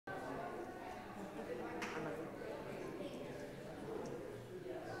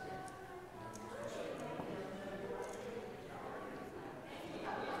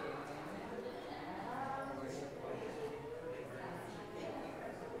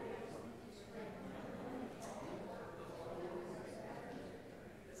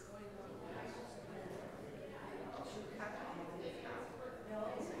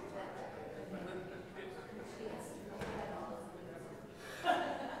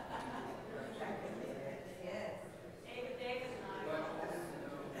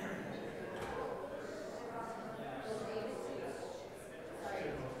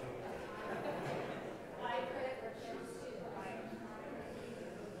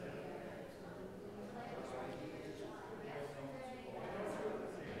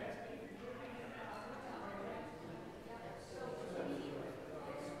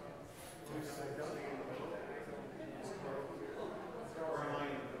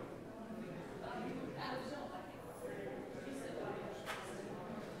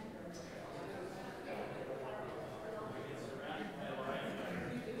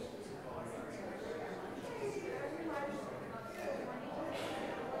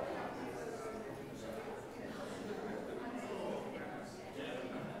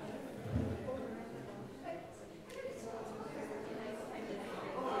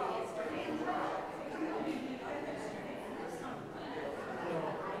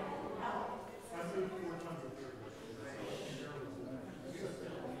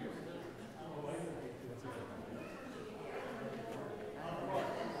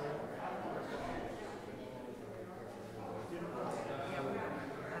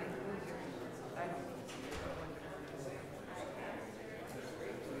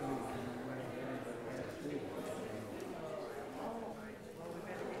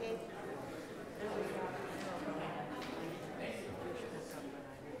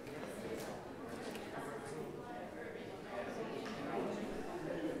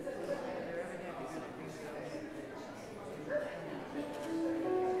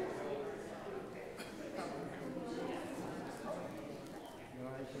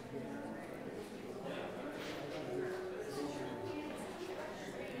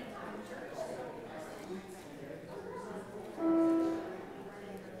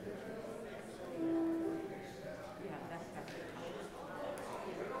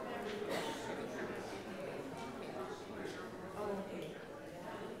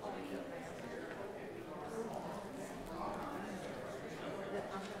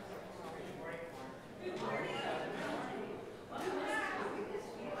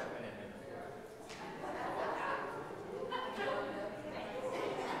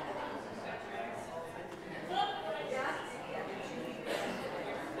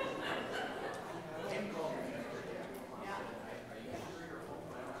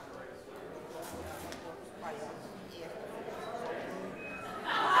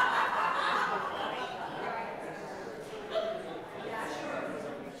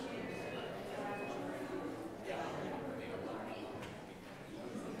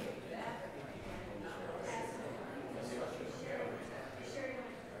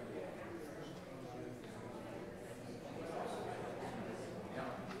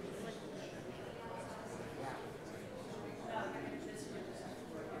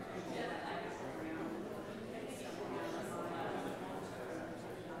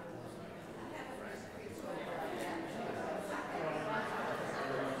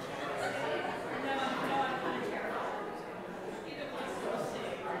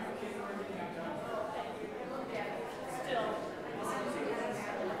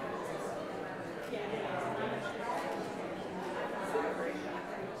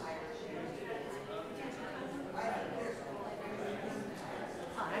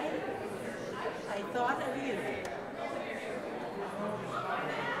thought of you.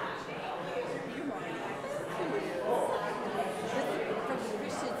 From the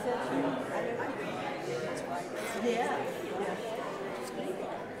Christian Center. That's right. Yeah.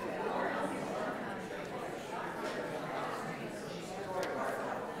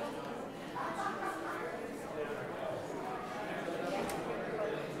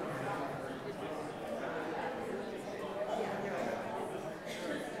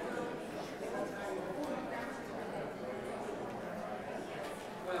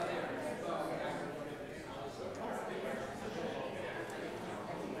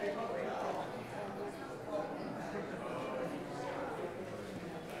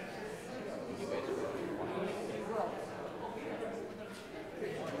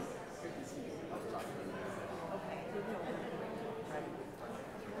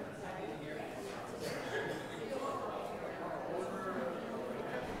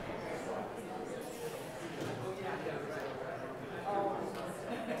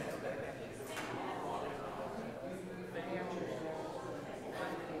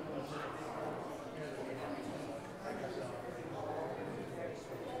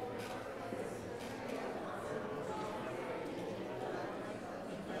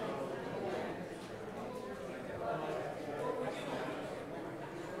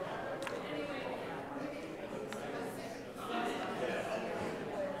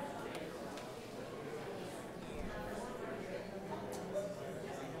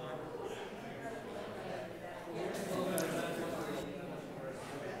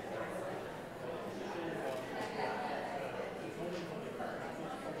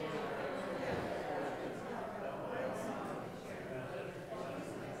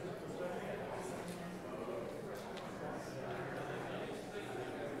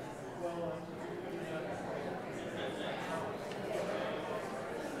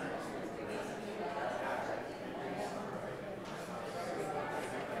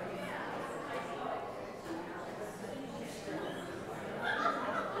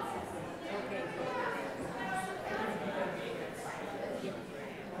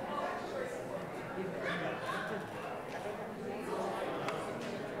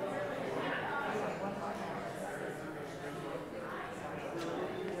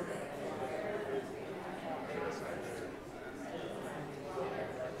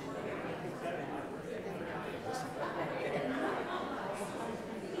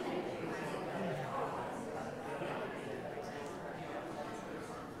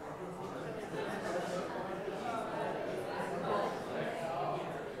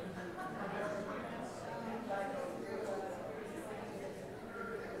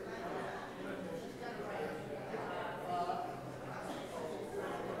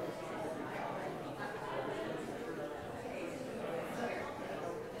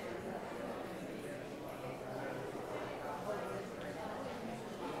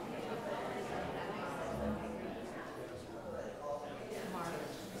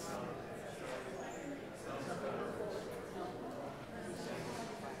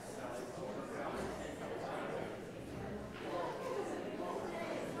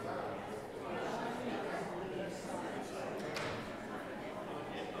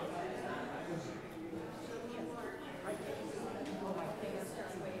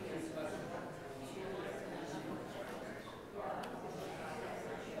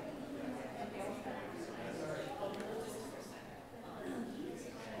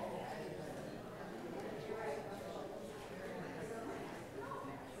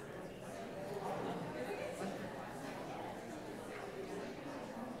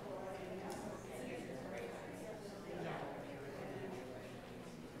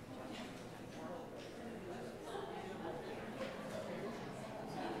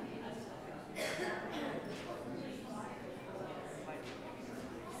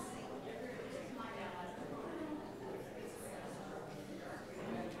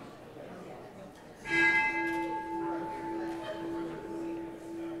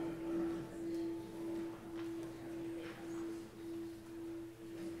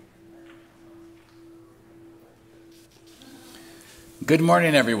 Good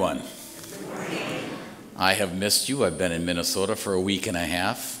morning, everyone. I have missed you. I've been in Minnesota for a week and a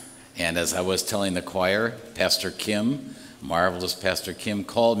half. And as I was telling the choir, Pastor Kim, marvelous Pastor Kim,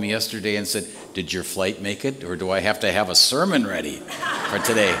 called me yesterday and said, "Did your flight make it, or do I have to have a sermon ready for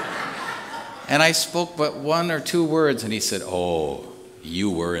today?" And I spoke but one or two words, and he said, "Oh, you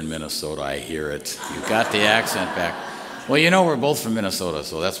were in Minnesota. I hear it. You got the accent back." Well, you know, we're both from Minnesota,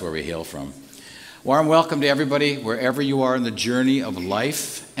 so that's where we hail from. Warm welcome to everybody, wherever you are in the journey of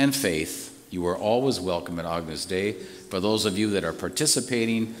life and faith. You are always welcome at Agnus Day. For those of you that are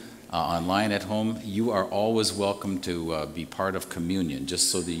participating online at home, you are always welcome to be part of communion, just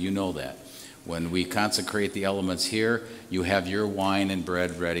so that you know that. When we consecrate the elements here, you have your wine and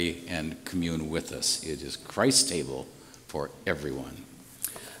bread ready and commune with us. It is Christ's table for everyone.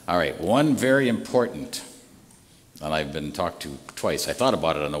 All right, one very important, and I've been talked to twice. I thought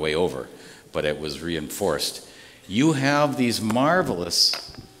about it on the way over, but it was reinforced. You have these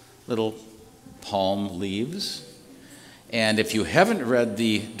marvelous little palm leaves. And if you haven't read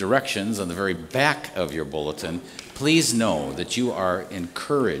the directions on the very back of your bulletin, please know that you are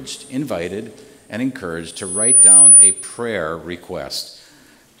invited and encouraged to write down a prayer request.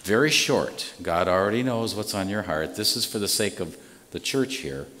 Very short. God already knows what's on your heart. This is for the sake of the church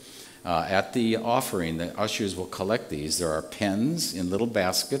here. At the offering, the ushers will collect these. There are pens in little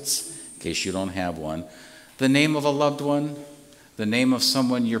baskets, in case you don't have one. The name of a loved one, the name of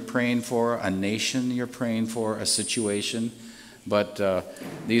someone you're praying for, a nation you're praying for, a situation. But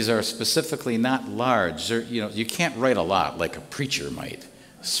these are specifically not large. You can't write a lot like a preacher might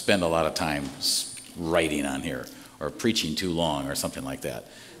spend a lot of time writing on here, or preaching too long or something like that.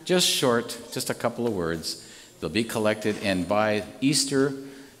 Just short, just a couple of words. They'll be collected, and by Easter,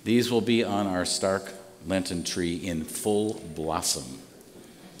 these will be on our stark Lenten tree in full blossom.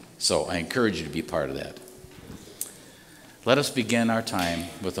 So I encourage you to be part of that. Let us begin our time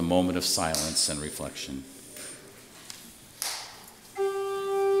with a moment of silence and reflection.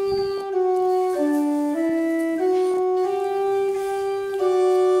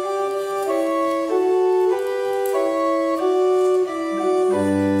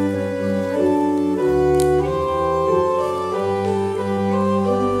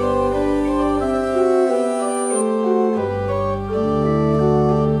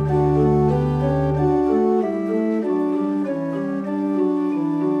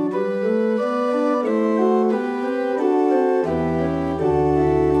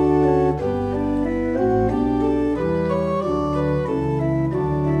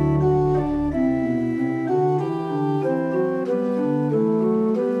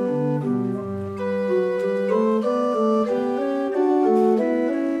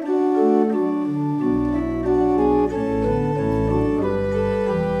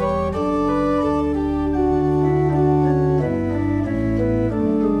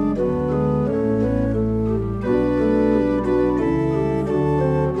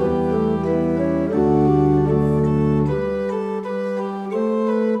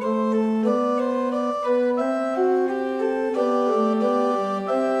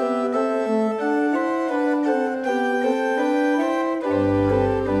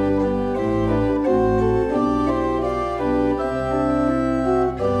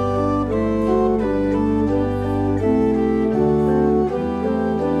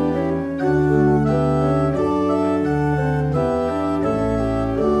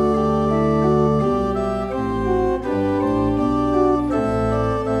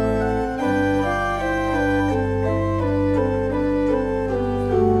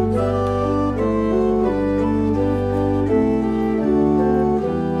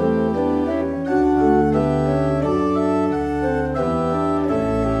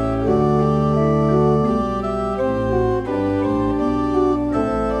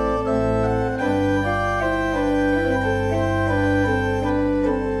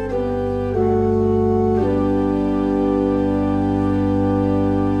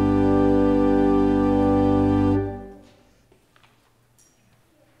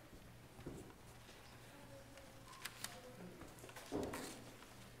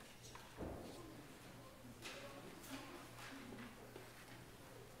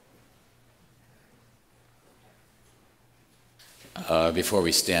 Before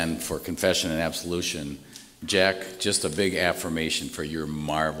we stand for confession and absolution, Jack, just a big affirmation for your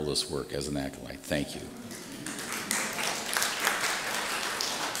marvelous work as an acolyte. Thank you.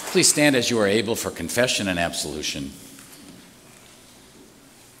 Please stand as you are able for confession and absolution.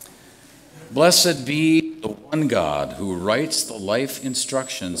 Blessed be the one God who writes the life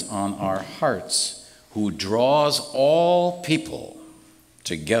instructions on our hearts, who draws all people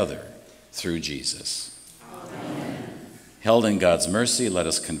together through Jesus. Amen. Held in God's mercy, let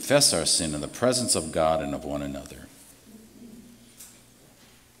us confess our sin in the presence of God and of one another.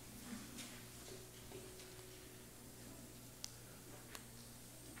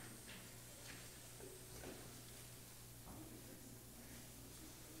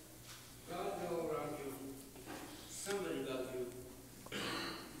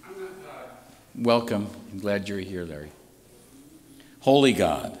 Welcome. I'm glad you're here, Larry. Holy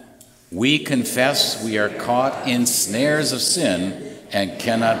God, we confess we are caught in snares of sin and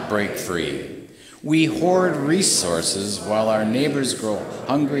cannot break free. We hoard resources while our neighbors grow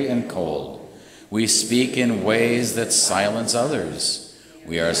hungry and cold. We speak in ways that silence others.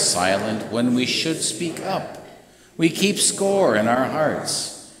 We are silent when we should speak up. We keep score in our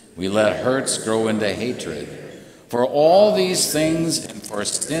hearts. We let hurts grow into hatred. For all these things and for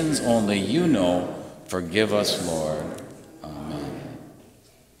sins only you know, forgive us, Lord. Amen.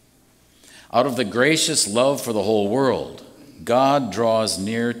 Out of the gracious love for the whole world, God draws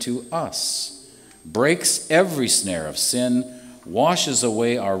near to us, breaks every snare of sin, washes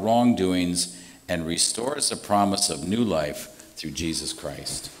away our wrongdoings, and restores the promise of new life through Jesus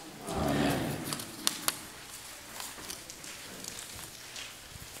Christ. Amen.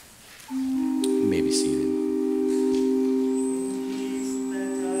 You may be seated.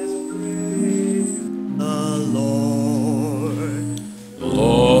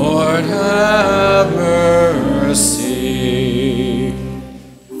 Lord, have mercy.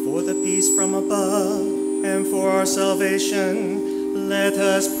 For the peace from above and for our salvation, let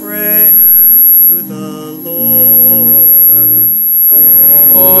us pray to the Lord.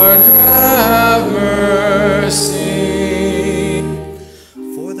 Lord, have mercy.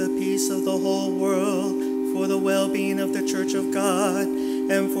 For the peace of the whole world, for the well-being of the Church of God,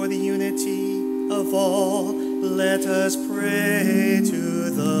 and for the unity of all, let us pray to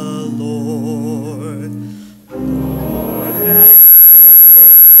the Lord. Lord, have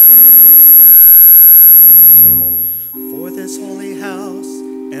for this holy house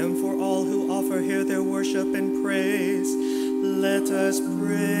and for all who offer here their worship and praise, let us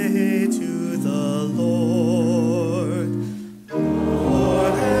pray to the Lord.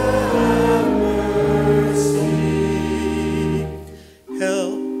 Lord, have mercy.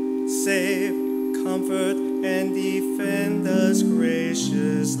 Help, save, comfort, and defend us,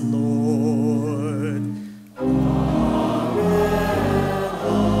 gracious Lord. Amen.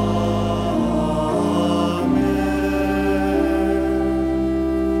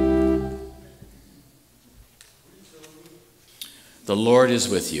 The Lord is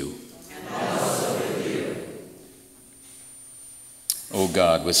with you. And also with you. O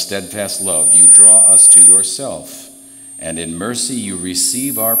God, with steadfast love, you draw us to yourself, and in mercy you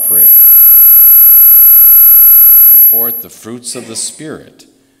receive our prayer. Strengthen us to bring forth the fruits of the Spirit,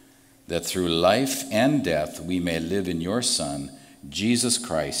 that through life and death we may live in your Son, Jesus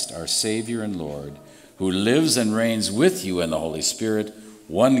Christ, our Savior and Lord, who lives and reigns with you in the Holy Spirit,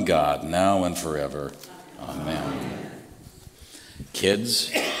 one God, now and forever. Amen.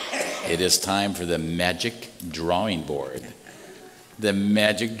 Kids, it is time for the magic drawing board. The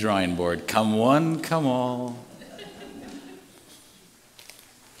magic drawing board. Come one, come all.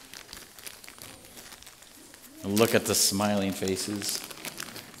 Look at the smiling faces.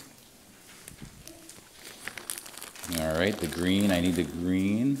 All right, the green. I need the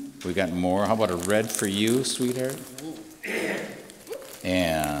green. We got more. How about a red for you, sweetheart?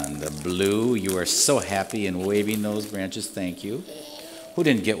 And the blue. You are so happy and waving those branches. Thank you. Who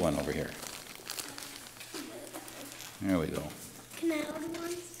didn't get one over here? There we go. Can I order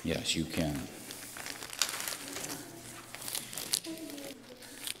one? Yes, you can.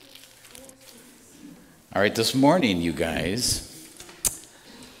 All right, this morning, you guys,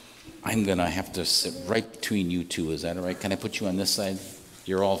 I'm going to have to sit right between you two. Is that all right? Can I put you on this side?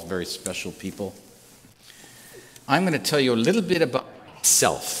 You're all very special people. I'm going to tell you a little bit about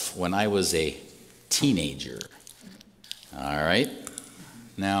myself when I was a teenager. All right?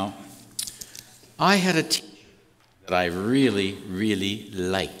 Now, I had a teacher that I really, really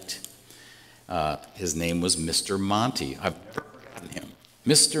liked. His name was Mr. Monty. I've never forgotten him.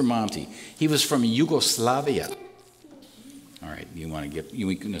 Mr. Monty. He was from Yugoslavia. All right, you want to get,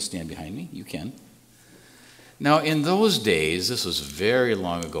 you can stand behind me? You can. Now, in those days, this was very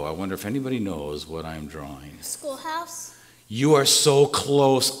long ago. I wonder if anybody knows what I'm drawing. Schoolhouse. You are so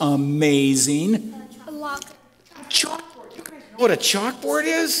close. Amazing. A lock. Chalkboard. You guys know what a chalkboard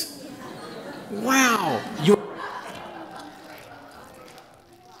is? Wow. You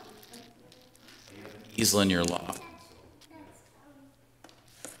easel in your loft.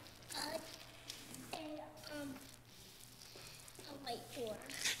 A whiteboard.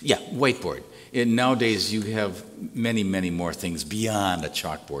 Yeah, whiteboard. And nowadays you have many, many more things beyond a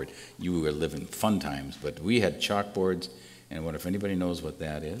chalkboard. You were living fun times, but we had chalkboards, and what if anybody knows what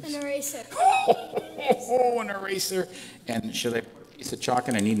that is? An eraser. Oh, an eraser. And should I put a piece of chalk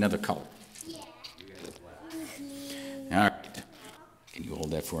in? I need another color. Yeah. All right. Can you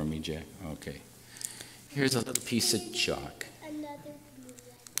hold that for me, Jack? Okay. Here's a little piece of chalk. Another blue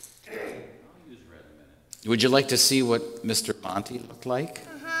one. Would you like to see what Mr. Monty looked like?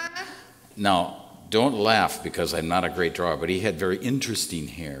 Uh-huh. Now, don't laugh because I'm not a great drawer, but he had very interesting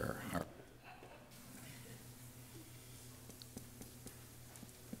hair.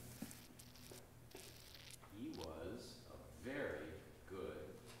 He was a very good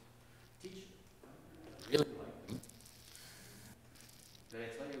teacher. I really liked him. Did I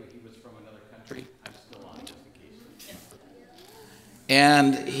tell you he was from another country? I'm still on just in case.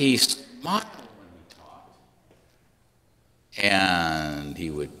 And he smiled when he talked. And he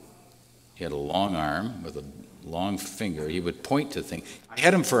had a long arm with a long finger. He would point to things. I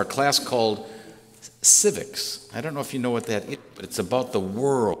had him for a class called Civics. I don't know if you know what that is, but it's about the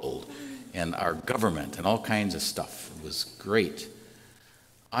world and our government and all kinds of stuff. It was great.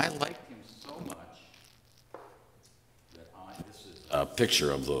 I liked him so much that this is a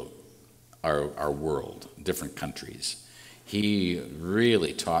picture of our world, different countries. He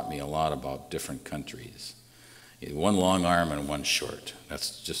really taught me a lot about different countries. He had one long arm and one short.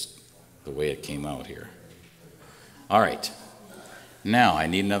 That's just the way it came out here. All right. Now I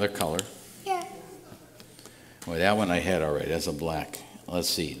need another color. Here. Well, that one I had already. That's a black. Let's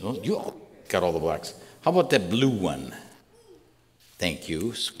see. Oh, you got all the blacks. How about that blue one? Thank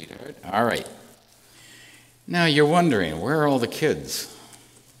you, sweetheart. All right. Now you're wondering, where are all the kids?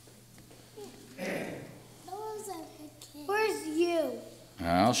 Where's you?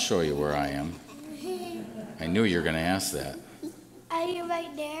 I'll show you where I am. I knew you were going to ask that. Are you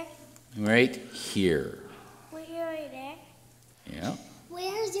right there? Right here. Were you right there? Yeah.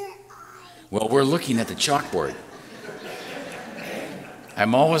 Where's your eye? Well, we're looking at the chalkboard.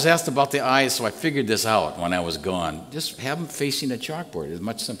 I'm always asked about the eyes, so I figured this out when I was gone. Just have them facing a chalkboard. It's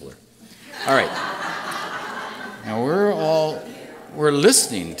much simpler. All right. Now we're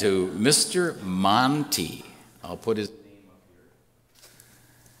listening to Mr. Monty. I'll put his name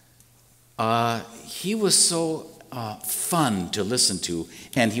up here. He was so fun to listen to,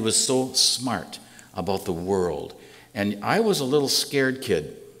 and he was so smart about the world. And I was a little scared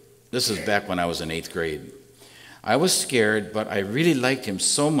kid. This is back when I was in 8th grade. I was scared, but I really liked him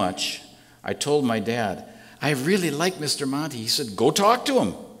so much. I told my dad, I really like Mr. Monty. He said, go talk to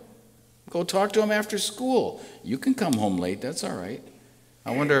him. Go talk to him after school. You can come home late. That's all right.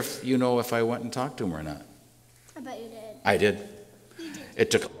 I wonder if you know if I went and talked to him or not. I bet you did. I did. You did.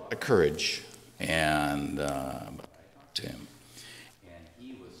 It took a lot of courage, and but I talked to him. And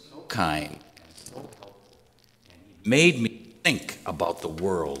he was so kind and so helpful. And he made me think about the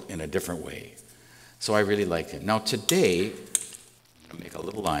world in a different way. So I really liked him. Now today, I'm going to make a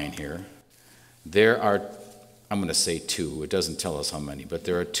little line here. There are, I'm going to say 2. It doesn't tell us how many, but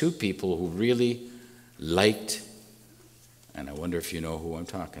there are 2 people who really liked, and I wonder if you know who I'm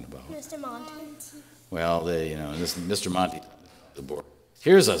talking about. Mr. Monty. Well, this Mr. Monty on the board.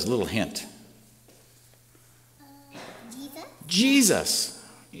 Here's a little hint. Jesus? Jesus.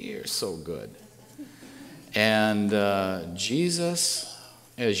 You're so good. And Jesus,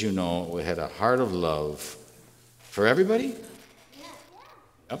 as you know, had a heart of love for everybody.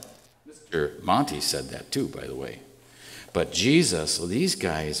 Yep. Mr. Monty said that too, by the way. But Jesus, well, these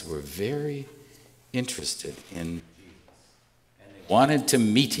guys were very interested in Jesus. And they wanted to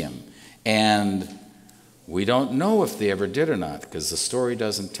meet him. And we don't know if they ever did or not, because the story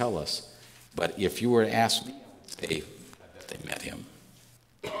doesn't tell us. But if you were to ask me, I bet they met him.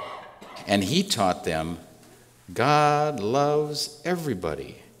 And he taught them, God loves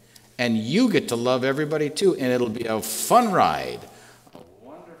everybody. And you get to love everybody too. And it'll be a fun ride. A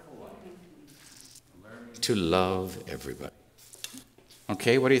wonderful life. Learning to love everybody.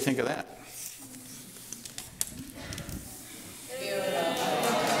 Okay, what do you think of that?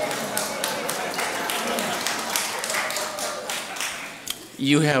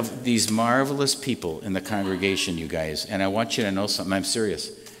 You have these marvelous people in the congregation, you guys, and I want you to know something. I'm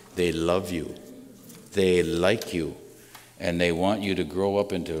serious. They love you. They like you. And they want you to grow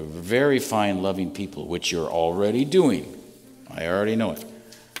up into very fine, loving people, which you're already doing. I already know it.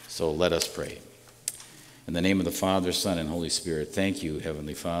 So let us pray. In the name of the Father, Son, and Holy Spirit, thank you,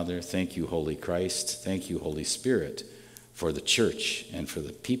 Heavenly Father. Thank you, Holy Christ. Thank you, Holy Spirit, for the church and for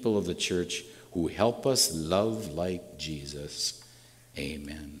the people of the church who help us love like Jesus.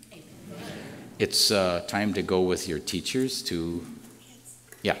 Amen. It's time to go with your teachers to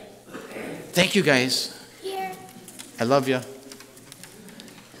Yeah. Thank you, guys. Here. I love you.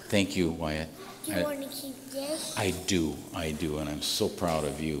 Thank you, Wyatt. Do you want to keep this? I do, and I'm so proud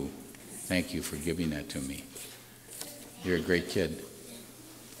of you. Thank you for giving that to me. You're a great kid.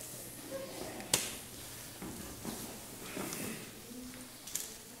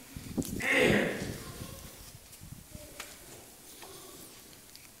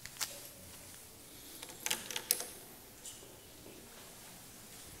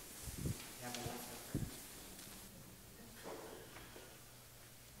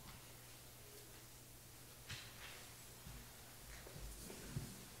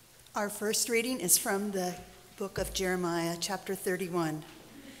 Our first reading is from the book of Jeremiah, chapter 31.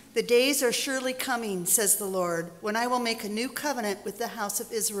 The days are surely coming, says the Lord, when I will make a new covenant with the house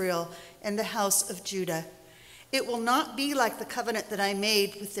of Israel and the house of Judah. It will not be like the covenant that I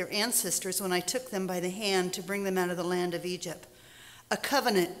made with their ancestors when I took them by the hand to bring them out of the land of Egypt, a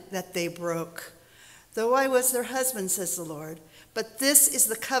covenant that they broke. Though I was their husband, says the Lord, but this is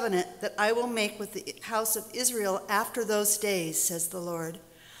the covenant that I will make with the house of Israel after those days, says the Lord.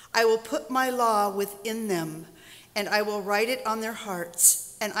 I will put my law within them, and I will write it on their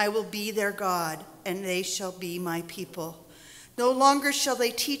hearts, and I will be their God, and they shall be my people. No longer shall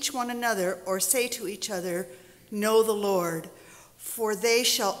they teach one another or say to each other, know the Lord, for they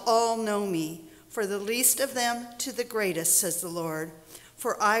shall all know me, for the least of them to the greatest, says the Lord.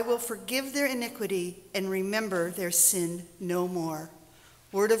 For I will forgive their iniquity and remember their sin no more.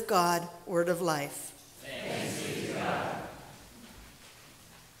 Word of God, word of life. Thanks be to God.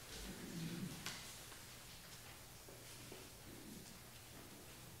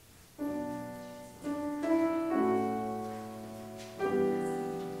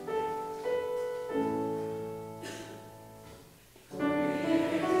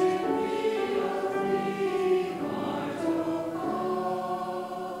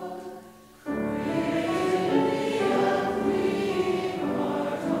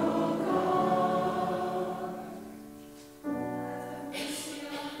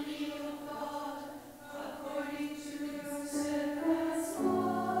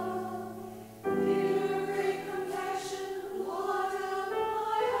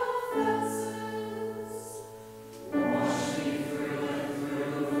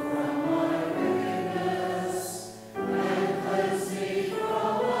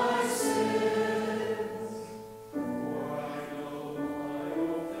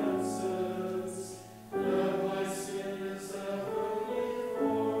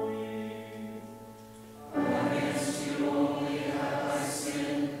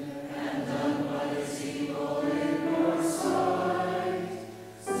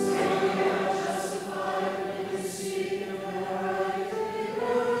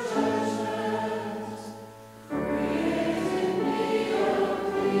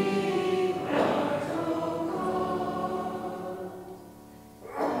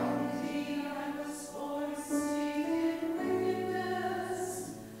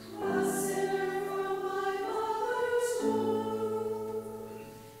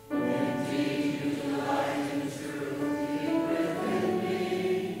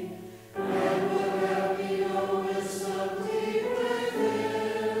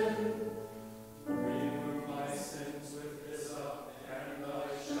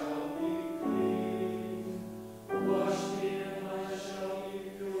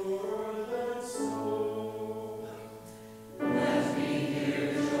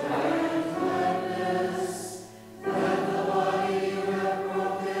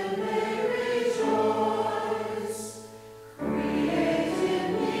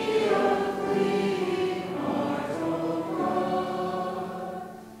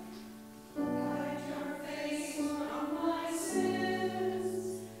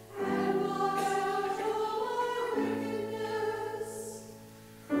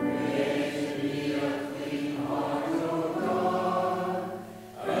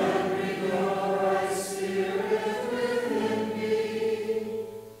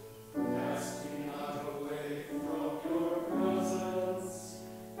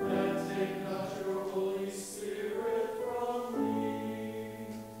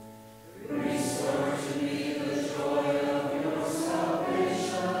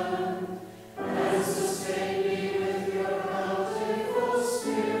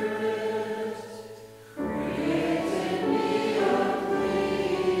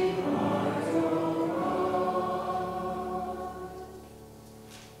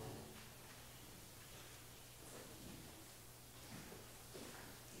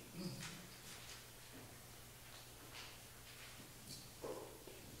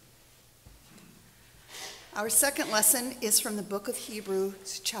 Our second lesson is from the book of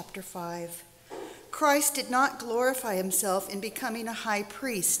Hebrews, chapter 5. Christ did not glorify himself in becoming a high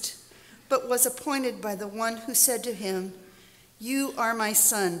priest, but was appointed by the one who said to him, "You are my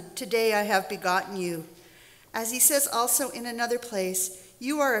son, today I have begotten you." As he says also in another place,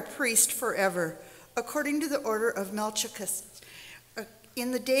 "You are a priest forever, according to the order of Melchizedek." In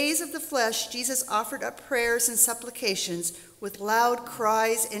the days of the flesh, Jesus offered up prayers and supplications with loud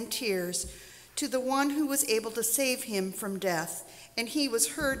cries and tears to the one who was able to save him from death, and he was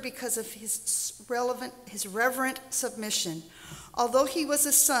heard because of his reverent submission. Although he was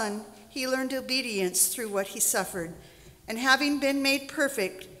a son, he learned obedience through what he suffered, and having been made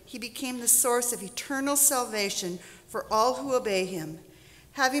perfect, he became the source of eternal salvation for all who obey him,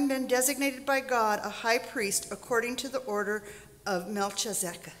 having been designated by God a high priest according to the order of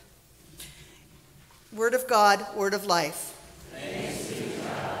Melchizedek. Word of God, word of life. Thanks be to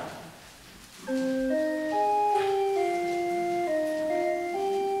God.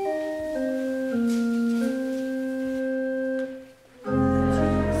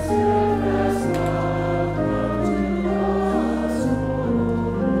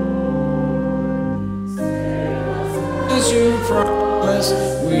 As you promise,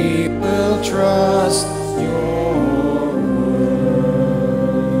 we will trust your word.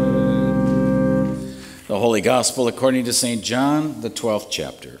 The Holy Gospel according to St. John, the 12th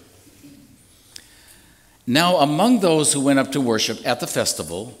chapter. Now among those who went up to worship at the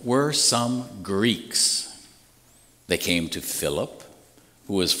festival were some Greeks. They came to Philip,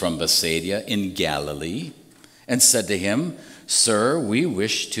 who was from Bethsaida in Galilee, and said to him, "Sir, we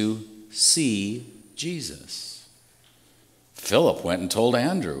wish to see Jesus." Philip went and told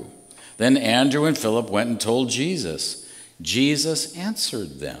Andrew. Then Andrew and Philip went and told Jesus. Jesus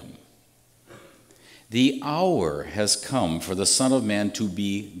answered them, "The hour has come for the Son of Man to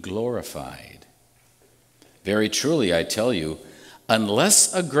be glorified. Very truly, I tell you,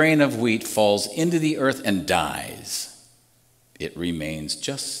 unless a grain of wheat falls into the earth and dies, it remains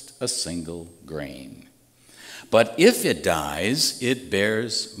just a single grain. But if it dies, it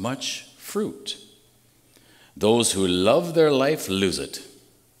bears much fruit. Those who love their life lose it,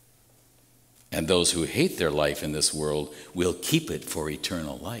 and those who hate their life in this world will keep it for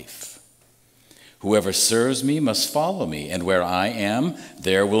eternal life. Whoever serves me must follow me, and where I am,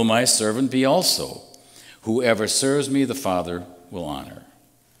 there will my servant be also. Whoever serves me, the Father will honor.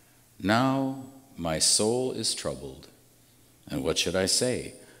 Now my soul is troubled. And what should I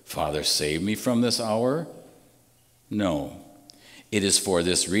say? Father, save me from this hour? No, it is for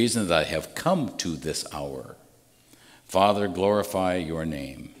this reason that I have come to this hour. Father, glorify your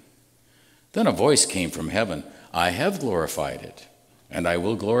name." Then a voice came from heaven, "I have glorified it, and I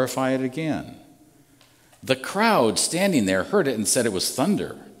will glorify it again." The crowd standing there heard it and said it was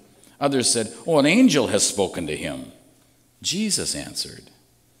thunder. Others said, "Oh, an angel has spoken to him." Jesus answered,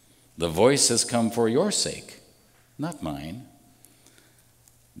 "The voice has come for your sake, not mine.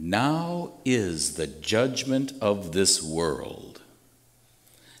 Now is the judgment of this world.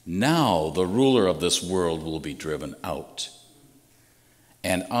 Now the ruler of this world will be driven out.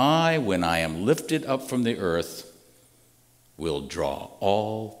 And I, when I am lifted up from the earth, will draw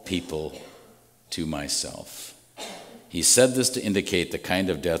all people to myself." He said this to indicate the kind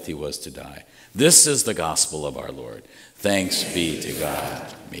of death he was to die. This is the gospel of our Lord. Thanks be to God.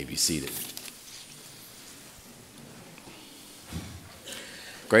 You may be seated.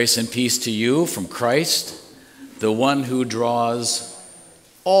 Grace and peace to you from Christ, the one who draws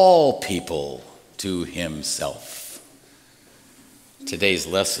all people to himself. Today's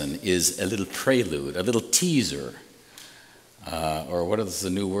lesson is a little prelude, a little teaser, or what is the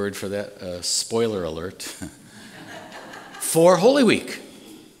new word for that? Spoiler alert. For Holy Week.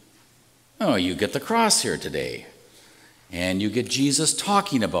 Oh, you get the cross here today. And you get Jesus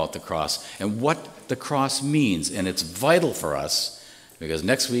talking about the cross and what the cross means. And it's vital for us because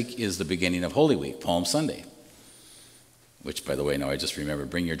next week is the beginning of Holy Week, Palm Sunday. Which, by the way, now I just remembered,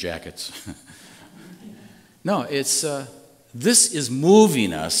 bring your jackets. No, it's this is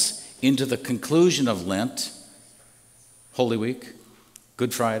moving us into the conclusion of Lent, Holy Week,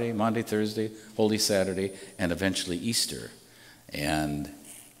 Good Friday, Maundy, Thursday, Holy Saturday, and eventually Easter. And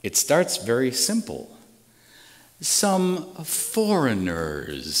it starts very simple. Some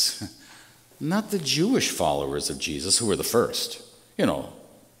foreigners, not the Jewish followers of Jesus, who were the first,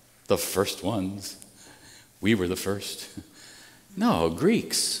 the first ones. We were the first. No,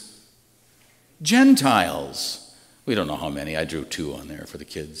 Greeks, Gentiles. We don't know how many. I drew 2 on there for the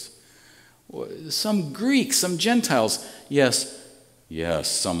kids. Some Greeks, some Gentiles. Yes,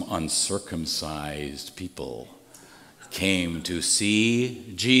 some uncircumcised people came to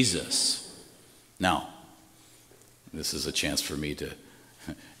see Jesus. Now, This is a chance for me to,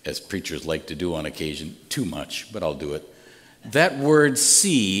 as preachers like to do on occasion, too much, but I'll do it. That word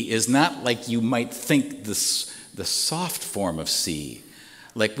see is not like you might think the soft form of see.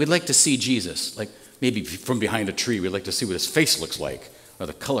 Like we'd like to see Jesus, like maybe from behind a tree, we'd like to see what his face looks like, or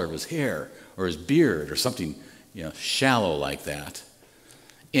the color of his hair, or his beard, or something, shallow like that.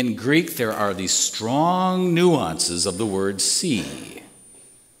 In Greek, there are these strong nuances of the word see.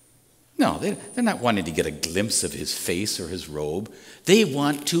 No, they're not wanting to get a glimpse of his face or his robe. They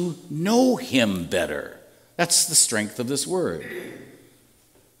want to know him better. That's the strength of this word.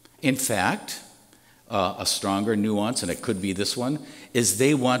 In fact, a stronger nuance, and it could be this one, is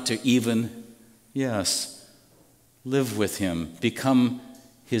they want to even, live with him, become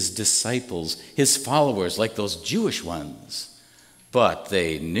his disciples, his followers, like those Jewish ones. But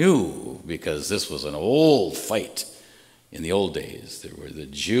they knew, because this was an old fight in the old days. There were the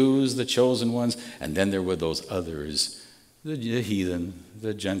Jews, the chosen ones, and then there were those others, the heathen,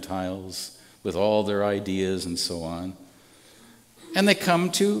 the Gentiles, with all their ideas and so on. And they come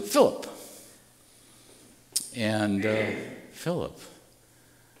to Philip. And Philip,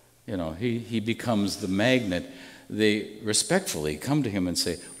 he becomes the magnet. They respectfully come to him and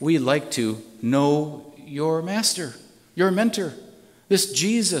say, "We'd like to know your master, your mentor, this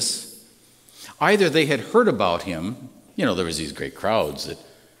Jesus." Either they had heard about him, there was these great crowds that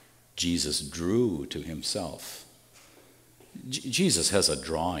Jesus drew to himself. Jesus has a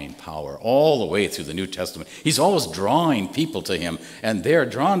drawing power all the way through the New Testament. He's always drawing people to him, and they're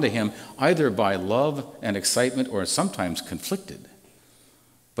drawn to him either by love and excitement or sometimes conflicted.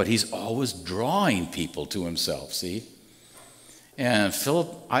 But he's always drawing people to himself, see? And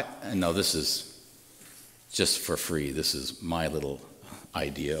Philip, no, this is just for free. This is my little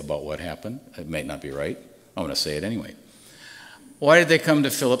idea about what happened. It may not be right. I'm going to say it anyway. Why did they come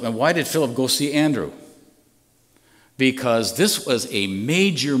to Philip, and why did Philip go see Andrew? Because this was a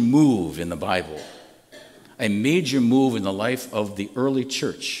major move in the Bible, a major move in the life of the early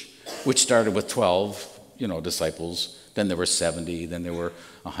church, which started with 12, disciples. Then there were 70, then there were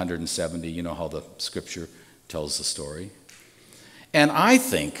 170. You know how the scripture tells the story. And I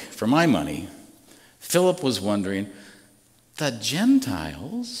think, for my money, Philip was wondering, the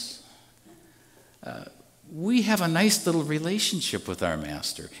Gentiles, we have a nice little relationship with our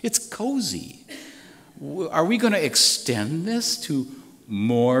master. It's cozy. Are we going to extend this to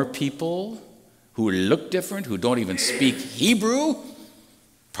more people who look different, who don't even speak Hebrew,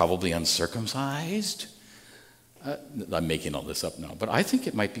 probably uncircumcised? I'm making all this up now, but I think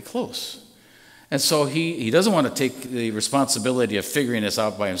it might be close. And so he doesn't want to take the responsibility of figuring this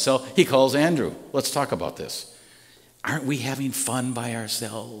out by himself. He calls Andrew. Let's talk about this. Aren't we having fun by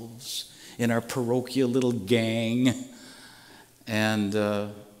ourselves in our parochial little gang? And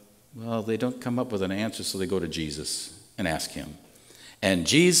they don't come up with an answer, so they go to Jesus and ask him. And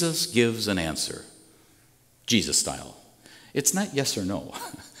Jesus gives an answer, Jesus style. It's not yes or no.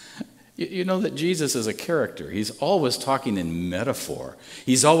 You know that Jesus is a character. He's always talking in metaphor.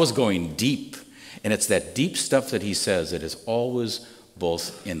 He's always going deep. And it's that deep stuff that he says that has always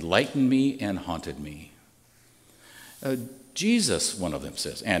both enlightened me and haunted me. Jesus, one of them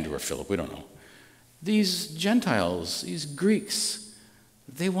says, Andrew or Philip, we don't know. These Gentiles, these Greeks,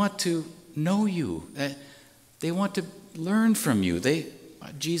 they want to know you. They want to learn from you.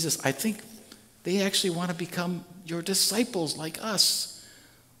 Jesus, I think they actually want to become your disciples like us.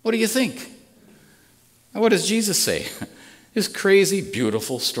 What do you think? And what does Jesus say? It's crazy,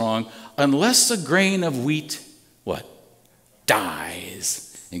 beautiful, strong. Unless a grain of wheat, what?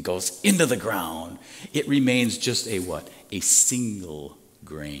 Dies and goes into the ground, it remains just a what? A single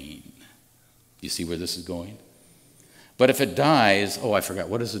grain. You see where this is going? But if it dies, I forgot,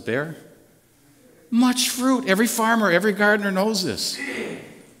 what does it bear? Much fruit. Every farmer, every gardener knows this.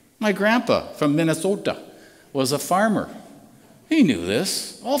 My grandpa from Minnesota was a farmer. He knew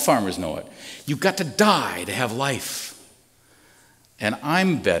this. All farmers know it. You've got to die to have life. And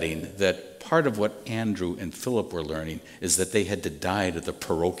I'm betting that part of what Andrew and Philip were learning is that they had to die to the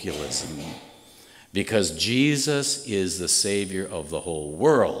parochialism. Because Jesus is the Savior of the whole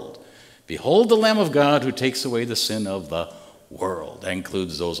world. Behold the Lamb of God who takes away the sin of the world. That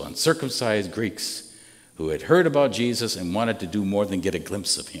includes those uncircumcised Greeks who had heard about Jesus and wanted to do more than get a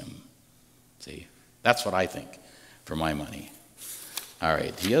glimpse of him. See, that's what I think for my money. All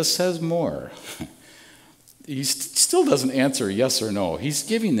right, he says more. He still doesn't answer yes or no. He's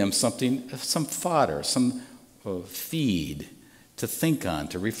giving them something, some fodder, some feed to think on,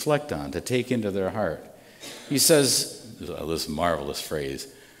 to reflect on, to take into their heart. He says, this marvelous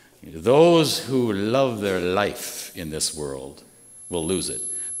phrase, those who love their life in this world will lose it,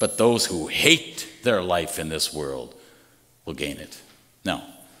 but those who hate their life in this world will gain it. Now,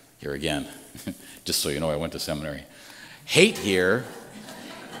 here again, just so you know, I went to seminary. Hate here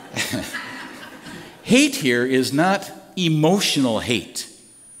is not emotional hate.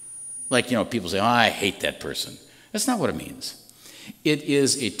 Like, people say, I hate that person. That's not what it means. It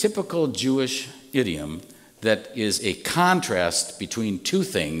is a typical Jewish idiom that is a contrast between two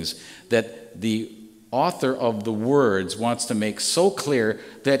things that the author of the words wants to make so clear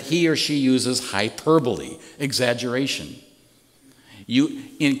that he or she uses hyperbole, exaggeration.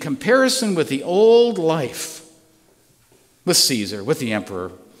 In comparison with the old life, with Caesar, with the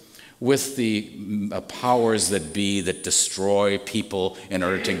emperor, with the powers that be that destroy people in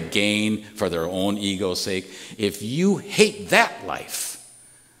order to gain for their own ego's sake, if you hate that life,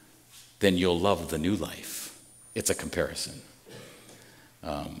 then you'll love the new life. It's a comparison.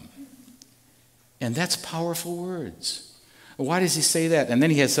 And that's powerful words. Why does he say that? And then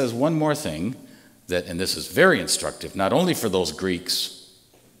he says one more thing, and this is very instructive, not only for those Greeks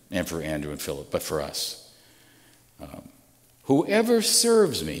and for Andrew and Philip, but for us. Whoever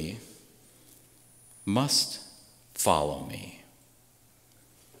serves me must follow me.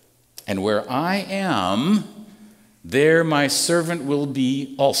 And where I am, there my servant will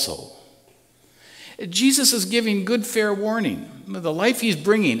be also. Jesus is giving good, fair warning. The life he's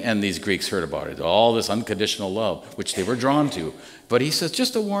bringing, and these Greeks heard about it, all this unconditional love, which they were drawn to. But he says,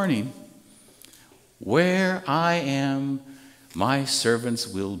 just a warning, where I am, my servants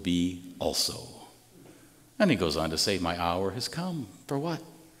will be also. And he goes on to say, my hour has come. For what?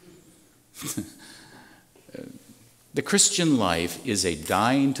 The Christian life is a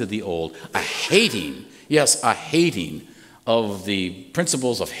dying to the old, a hating of the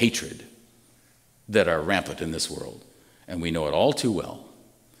principles of hatred that are rampant in this world. And we know it all too well.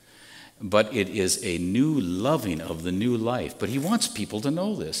 But it is a new loving of the new life. But he wants people to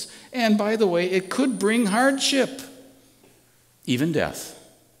know this. And by the way, it could bring hardship, even death.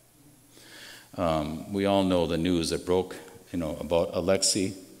 We all know the news that broke, about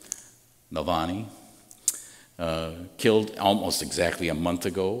Alexei Navalny, killed almost exactly a month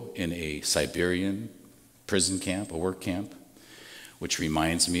ago in a Siberian prison camp, a work camp, which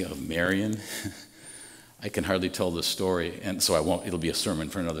reminds me of Marion. I can hardly tell this story, and so I won't. It'll be a sermon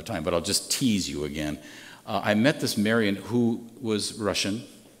for another time, but I'll just tease you again. I met this Marion who was Russian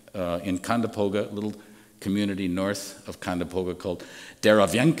in Kondopoga, a little community north of Kondopoga called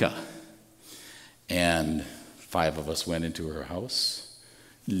Deravenka. And 5 of us went into her house,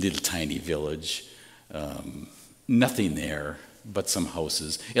 little tiny village, nothing there but some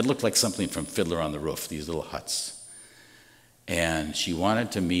houses. It looked like something from Fiddler on the Roof, these little huts. And she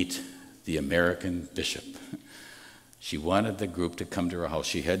wanted to meet the American bishop. She wanted the group to come to her house.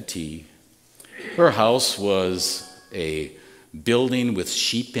 She had tea. Her house was a building with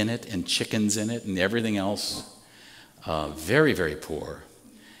sheep in it and chickens in it and everything else. Very, very poor.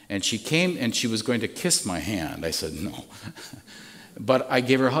 And she came and she was going to kiss my hand. I said no. But I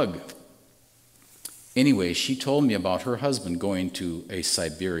gave her a hug. Anyway, she told me about her husband going to a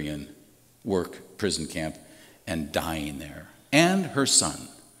Siberian prison camp and dying there, and her son.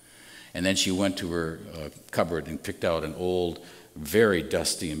 And then she went to her cupboard and picked out an old, very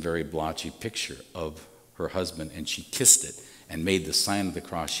dusty and very blotchy picture of her husband, and she kissed it and made the sign of the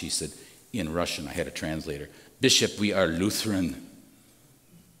cross. She said, in Russian, I had a translator, "Bishop, we are Lutheran.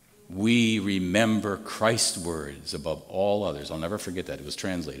 We remember Christ's words above all others." I'll never forget that. It was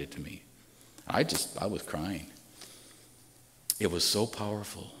translated to me. I was crying. It was so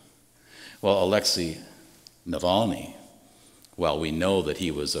powerful. Well, Alexei Navalny, well, we know that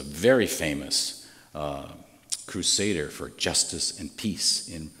he was a very famous crusader for justice and peace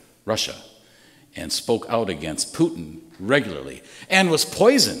in Russia and spoke out against Putin regularly and was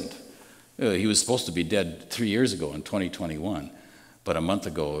poisoned. He was supposed to be dead 3 years ago in 2021, but a month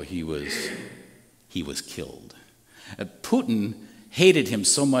ago he was killed. Putin hated him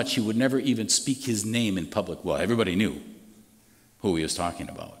so much he would never even speak his name in public. Well, everybody knew who he was talking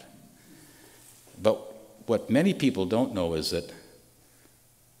about. But what many people don't know is that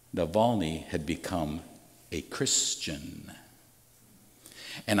Navalny had become a Christian.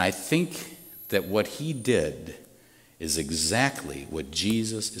 And I think that what he did is exactly what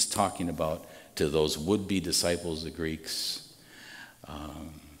Jesus is talking about to those would-be disciples, the Greeks.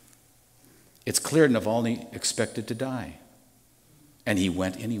 It's clear Navalny expected to die. And he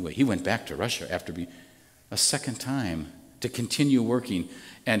went anyway. He went back to Russia after a second time to continue working.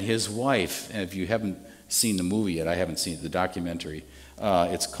 And his wife, and if you haven't seen the movie yet, I haven't seen it, the documentary,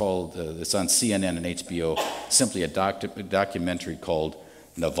 it's called, it's on CNN and HBO, simply a documentary called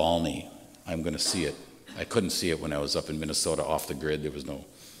Navalny. I'm going to see it. I couldn't see it when I was up in Minnesota off the grid. It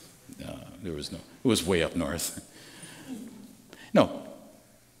was way up north. No,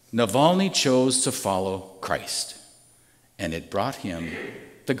 Navalny chose to follow Christ, and it brought him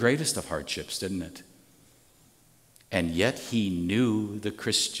the greatest of hardships, didn't it? And yet he knew the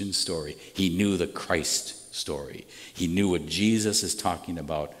Christian story. He knew the Christ story. He knew what Jesus is talking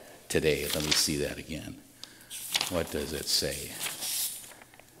about today. Let me see that again. What does it say?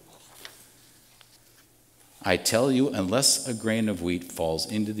 I tell you, unless a grain of wheat falls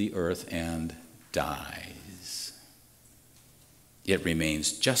into the earth and dies, it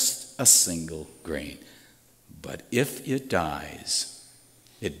remains just a single grain. But if it dies,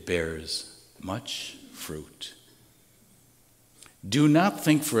 it bears much fruit. Do not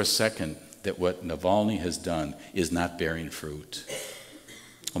think for a second that what Navalny has done is not bearing fruit.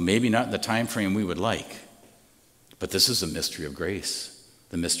 Well, maybe not in the time frame we would like, but this is a mystery of grace,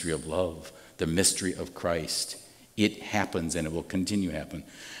 the mystery of love, the mystery of Christ. It happens and it will continue to happen.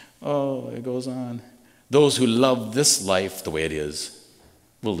 Oh, it goes on. Those who love this life the way it is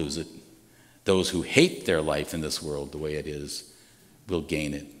will lose it. Those who hate their life in this world the way it is will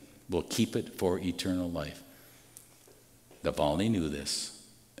gain it, will keep it for eternal life. Navalny knew this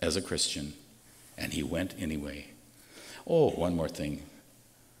as a Christian, and he went anyway. Oh, one more thing.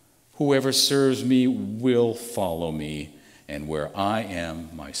 Whoever serves me will follow me, and where I am,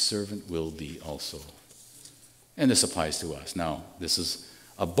 my servant will be also. And this applies to us. Now, this is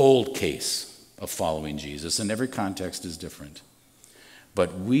a bold case of following Jesus, and every context is different.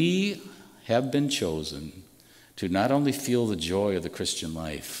 But we have been chosen to not only feel the joy of the Christian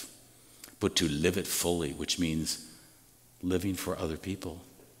life, but to live it fully, which means living for other people,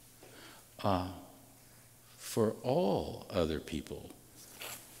 for all other people.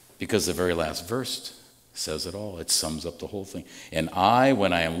 Because the very last verse says it all. It sums up the whole thing. And I,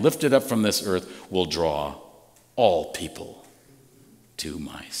 when I am lifted up from this earth, will draw all people to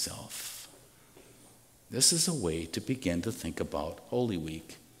myself. This is a way to begin to think about Holy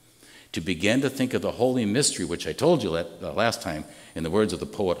Week, to begin to think of the holy mystery, which I told you last time, in the words of the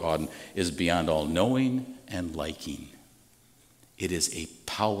poet Auden, is beyond all knowing and liking. It is a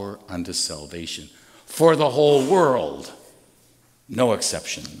power unto salvation for the whole world, no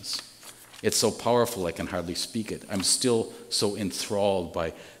exceptions. It's so powerful I can hardly speak it. I'm still so enthralled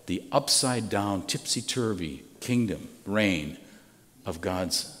by the upside-down, tipsy-turvy kingdom, reign of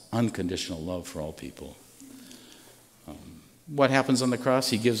God's unconditional love for all people. What happens on the cross?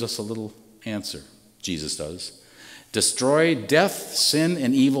 He gives us a little answer. Jesus does. Destroy death, sin,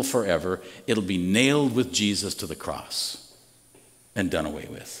 and evil forever. It'll be nailed with Jesus to the cross and done away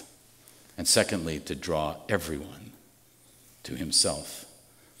with. And secondly, to draw everyone to himself.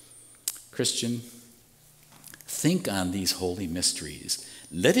 Christian, think on these holy mysteries.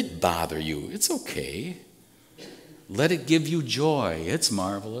 Let it bother you. It's okay. Let it give you joy. It's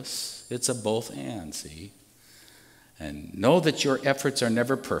marvelous. It's a both and, see? And know that your efforts are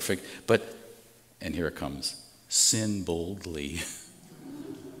never perfect, but, and here it comes, sin boldly.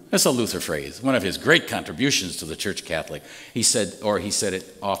 That's a Luther phrase, one of his great contributions to the Church Catholic. He said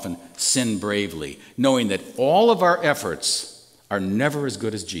it often, sin bravely, knowing that all of our efforts are never as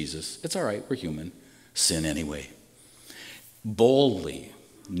good as Jesus. It's all right, we're human. Sin anyway. Boldly,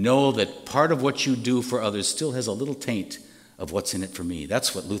 know that part of what you do for others still has a little taint of what's in it for me.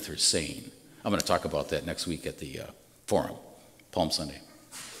 That's what Luther's saying. I'm going to talk about that next week at the Forum, Palm Sunday.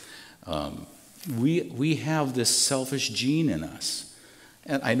 We have this selfish gene in us.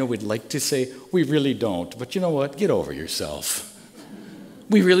 And I know we'd like to say, we really don't. But you know what? Get over yourself.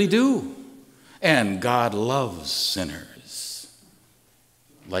 We really do. And God loves sinners.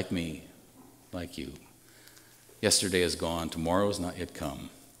 Like me, like you. Yesterday is gone. Tomorrow is not yet come.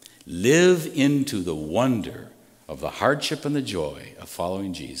 Live into the wonder of the hardship and the joy of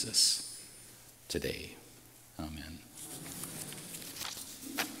following Jesus today. Amen.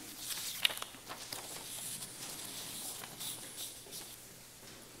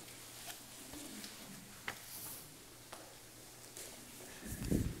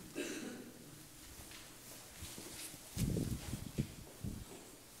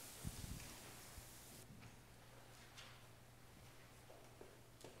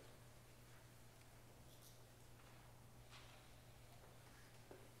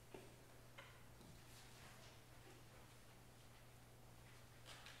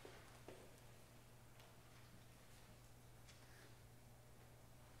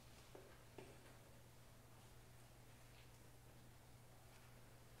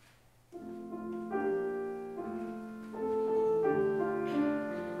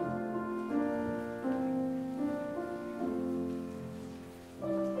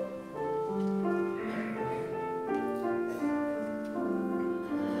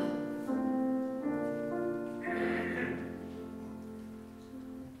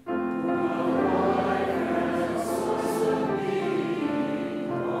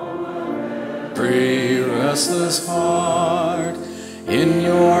 free, restless heart. In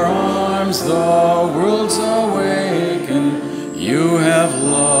your arms the world's awakened. You have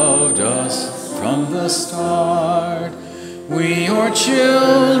loved us from the start. We, your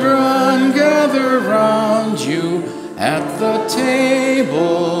children, gather round you. At the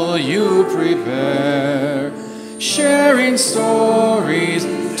table you prepare, sharing stories,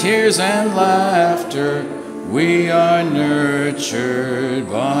 tears and laughter. We are nurtured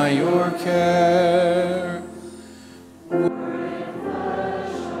by your care.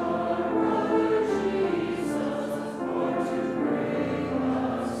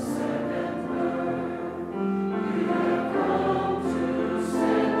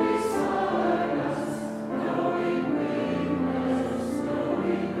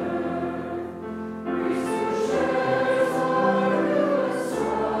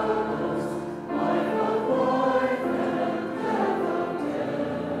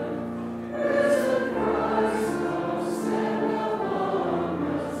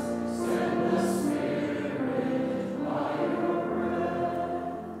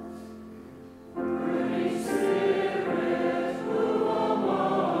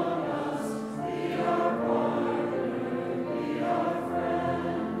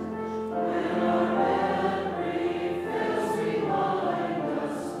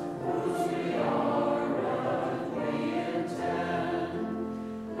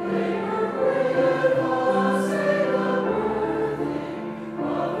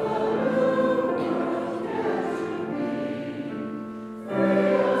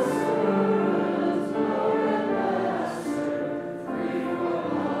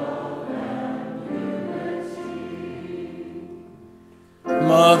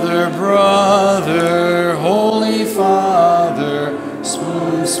 Mother, brother, Holy Father,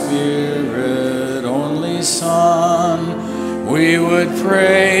 Spirit, only Son, we would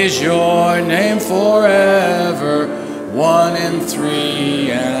praise your name forever, one in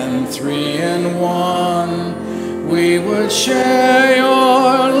three and three in one. We would share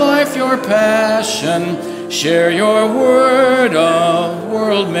your life, your passion, share your word of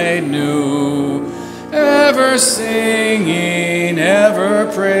world made new. Ever singing, ever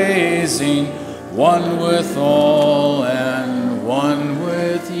praising, one with all and one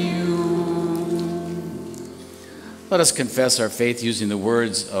with you. Let us confess our faith using the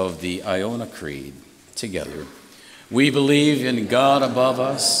words of the Iona Creed together. We believe in God above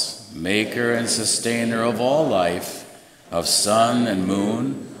us, maker and sustainer of all life, of sun and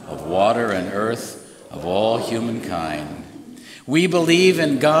moon, of water and earth, of all humankind. We believe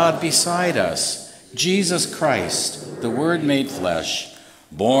in God beside us, Jesus Christ, the Word made flesh,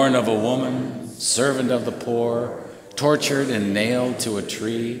 born of a woman, servant of the poor, tortured and nailed to a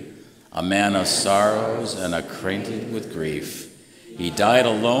tree, a man of sorrows and acquainted with grief. He died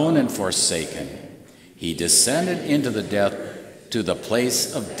alone and forsaken. He descended into the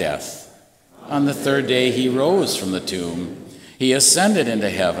place of death. On the third day he rose from the tomb. He ascended into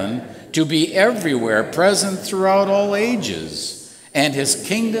heaven to be everywhere present throughout all ages, and his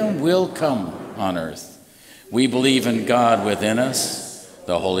kingdom will come on earth. We believe in God within us,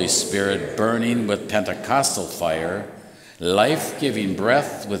 the Holy Spirit burning with Pentecostal fire, life-giving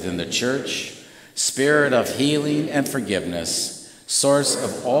breath within the church, spirit of healing and forgiveness, source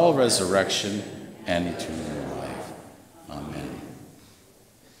of all resurrection and eternal life. Amen.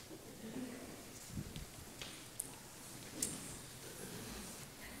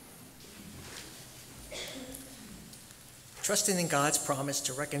 Trusting in God's promise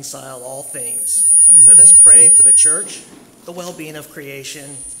to reconcile all things, let us pray for the church, the well-being of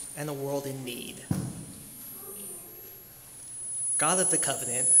creation, and the world in need. God of the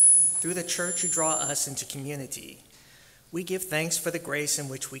covenant, through the church you draw us into community. We give thanks for the grace in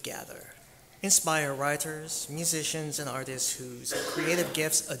which we gather. Inspire writers, musicians, and artists whose creative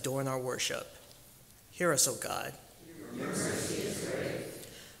gifts adorn our worship. Hear us, O God. Your mercy is great.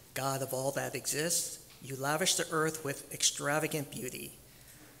 God of all that exists, you lavish the earth with extravagant beauty.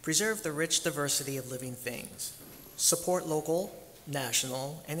 Preserve the rich diversity of living things. Support local,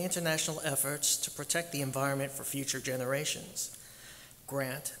 national, and international efforts to protect the environment for future generations.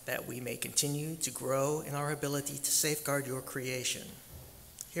 Grant that we may continue to grow in our ability to safeguard your creation.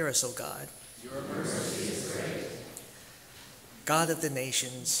 Hear us, O God. Your mercy is great. God of the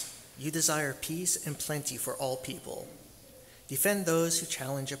nations, you desire peace and plenty for all people. Defend those who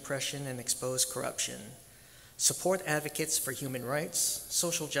challenge oppression and expose corruption. Support advocates for human rights,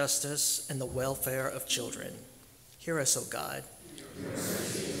 social justice, and the welfare of children. Hear us, O God. Your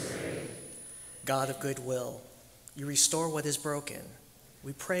mercy is great. God of goodwill, you restore what is broken.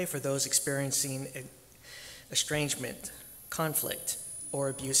 We pray for those experiencing estrangement, conflict, or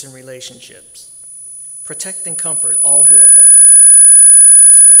abuse in relationships. Protect and comfort all who are vulnerable,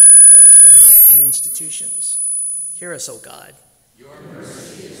 especially those living in institutions. Hear us, O God. Your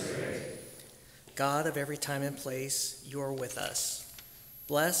mercy is great. God of every time and place, you are with us.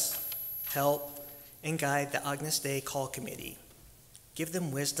 Bless, help, and guide the Agnus Dei Call Committee. Give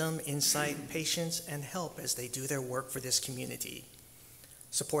them wisdom, insight, patience, and help as they do their work for this community.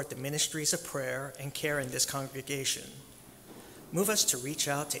 Support the ministries of prayer and care in this congregation. Move us to reach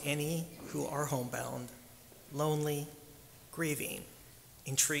out to any who are homebound, lonely, grieving,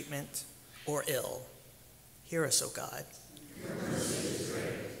 in treatment, or ill. Hear us, O God. Your mercy is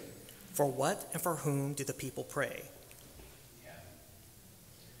great. For what and for whom do the people pray?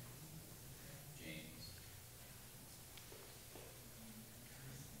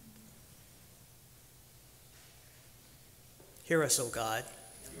 Hear us, O God.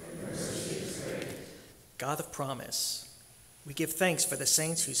 Your mercy is great. God of promise, we give thanks for the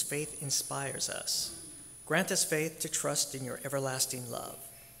saints whose faith inspires us. Grant us faith to trust in your everlasting love.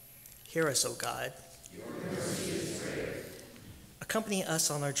 Hear us, O God. Your mercy is great. Accompany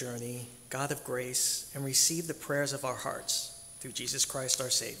us on our journey, God of grace, and receive the prayers of our hearts through Jesus Christ our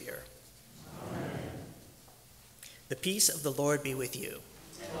Savior. Amen. The peace of the Lord be with you.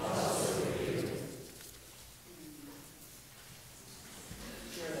 And also with you.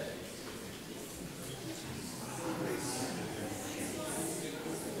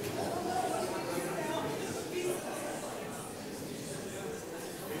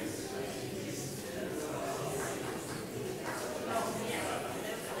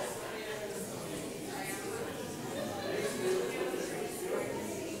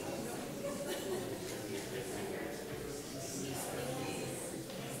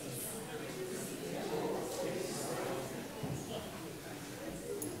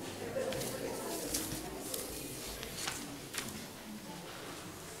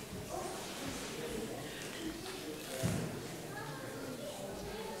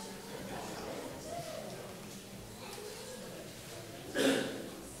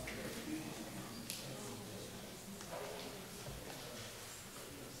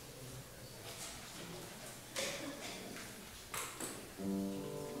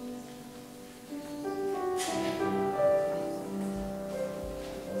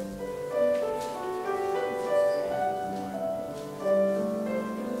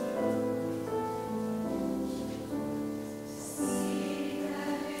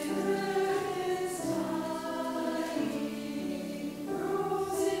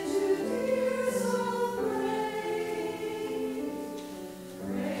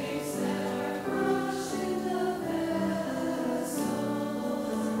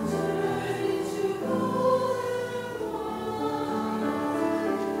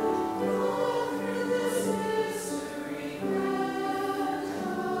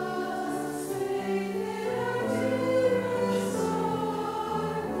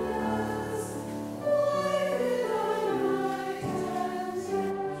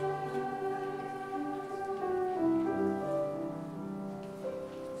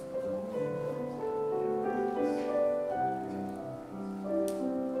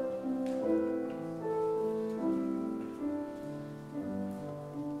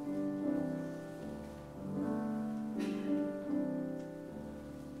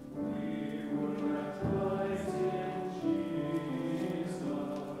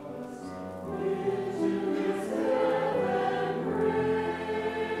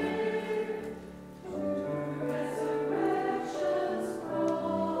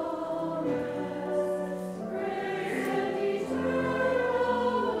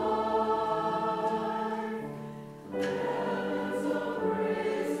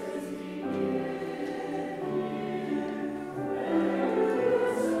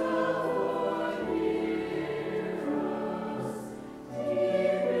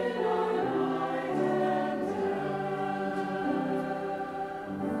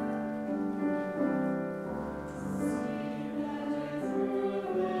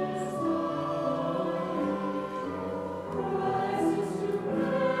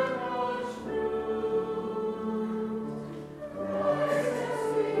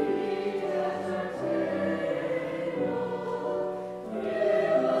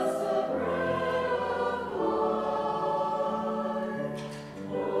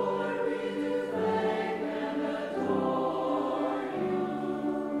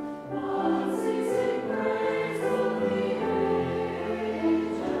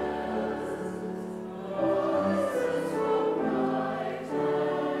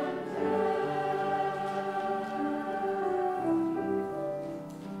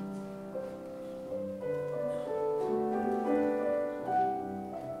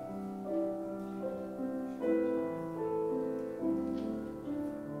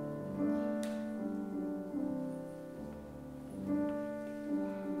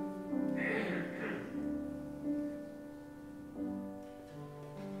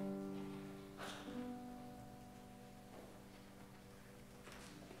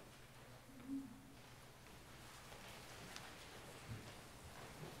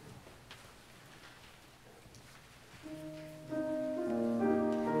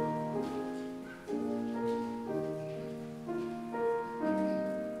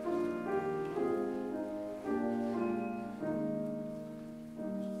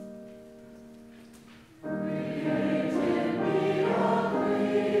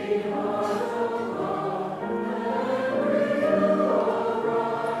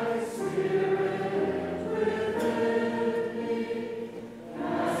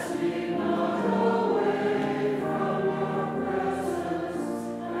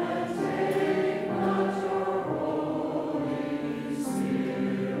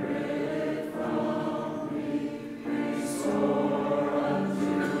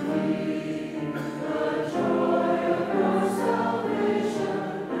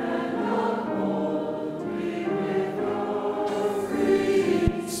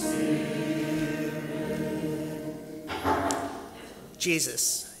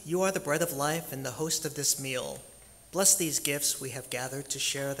 Jesus, you are the bread of life and the host of this meal. Bless these gifts we have gathered to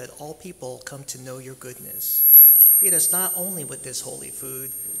share, that all people come to know your goodness. Feed us not only with this holy food,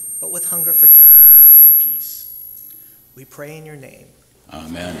 but with hunger for justice and peace. We pray in your name.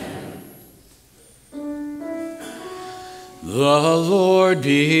 Amen. The Lord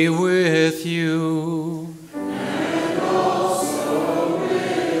be with you. And also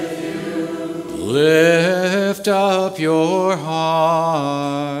with you. Lift up your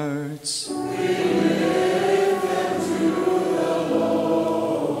hearts. We lift them to the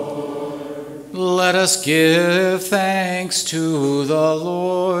Lord. Let us give thanks to the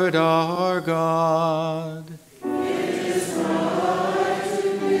Lord our God.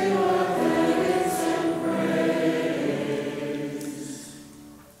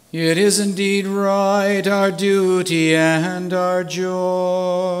 It is indeed right, our duty and our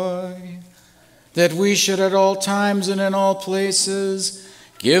joy, that we should at all times and in all places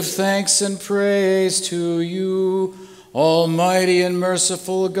give thanks and praise to you, Almighty and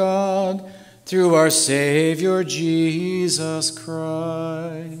merciful God, through our Savior Jesus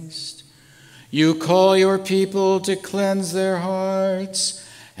Christ. You call your people to cleanse their hearts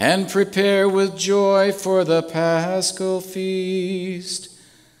and prepare with joy for the Paschal feast,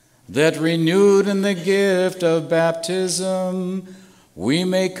 that renewed in the gift of baptism, we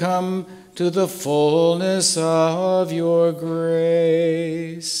may come to the fullness of your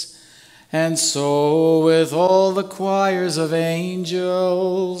grace. And so with all the choirs of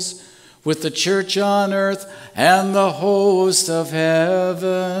angels, with the church on earth and the host of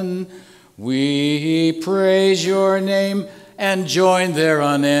heaven, we praise your name and join their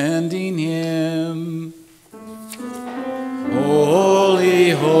unending hymn. Holy,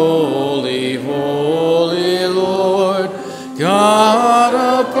 holy, holy Lord, God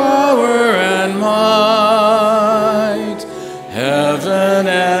of power and might, heaven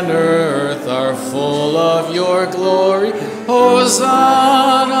and earth are full of your glory.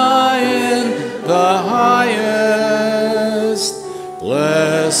 Hosanna in the highest.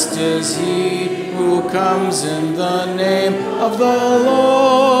 Blessed is he who comes in the name of the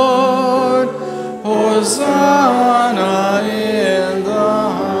Lord. Hosanna in the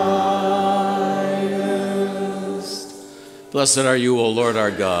highest. Blessed are you, O Lord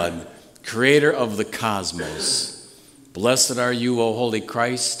our God, creator of the cosmos. Blessed are you, O Holy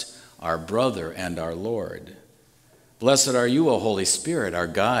Christ, our brother and our Lord. Blessed are you, O Holy Spirit, our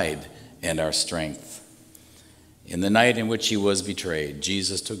guide and our strength. In the night in which he was betrayed,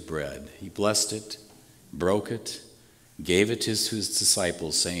 Jesus took bread. He blessed it, broke it, gave it to his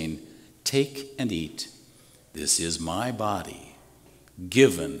disciples, saying, "Take and eat. This is my body,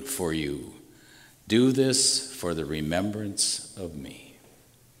 given for you. Do this for the remembrance of me."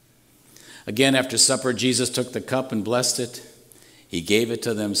 Again, after supper, Jesus took the cup and blessed it. He gave it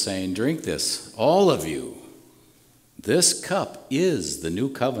to them, saying, "Drink this, all of you. This cup is the new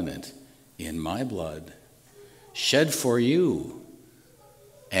covenant in my blood, shed for you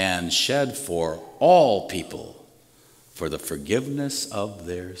and shed for all people for the forgiveness of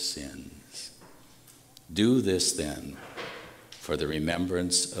their sins. Do this then for the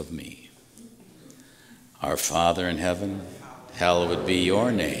remembrance of me. Our Father in heaven, hallowed be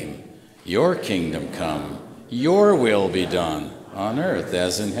your name. Your kingdom come, your will be done on earth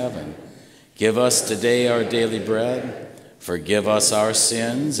as in heaven. Give us today our daily bread. Forgive us our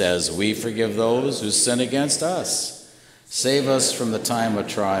sins as we forgive those who sin against us. Save us from the time of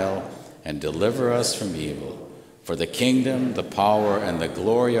trial and deliver us from evil. For the kingdom, the power, and the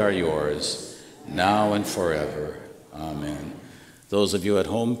glory are yours, now and forever. Amen. Those of you at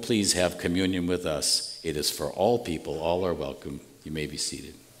home, please have communion with us. It is for all people. All are welcome. You may be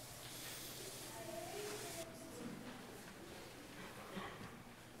seated.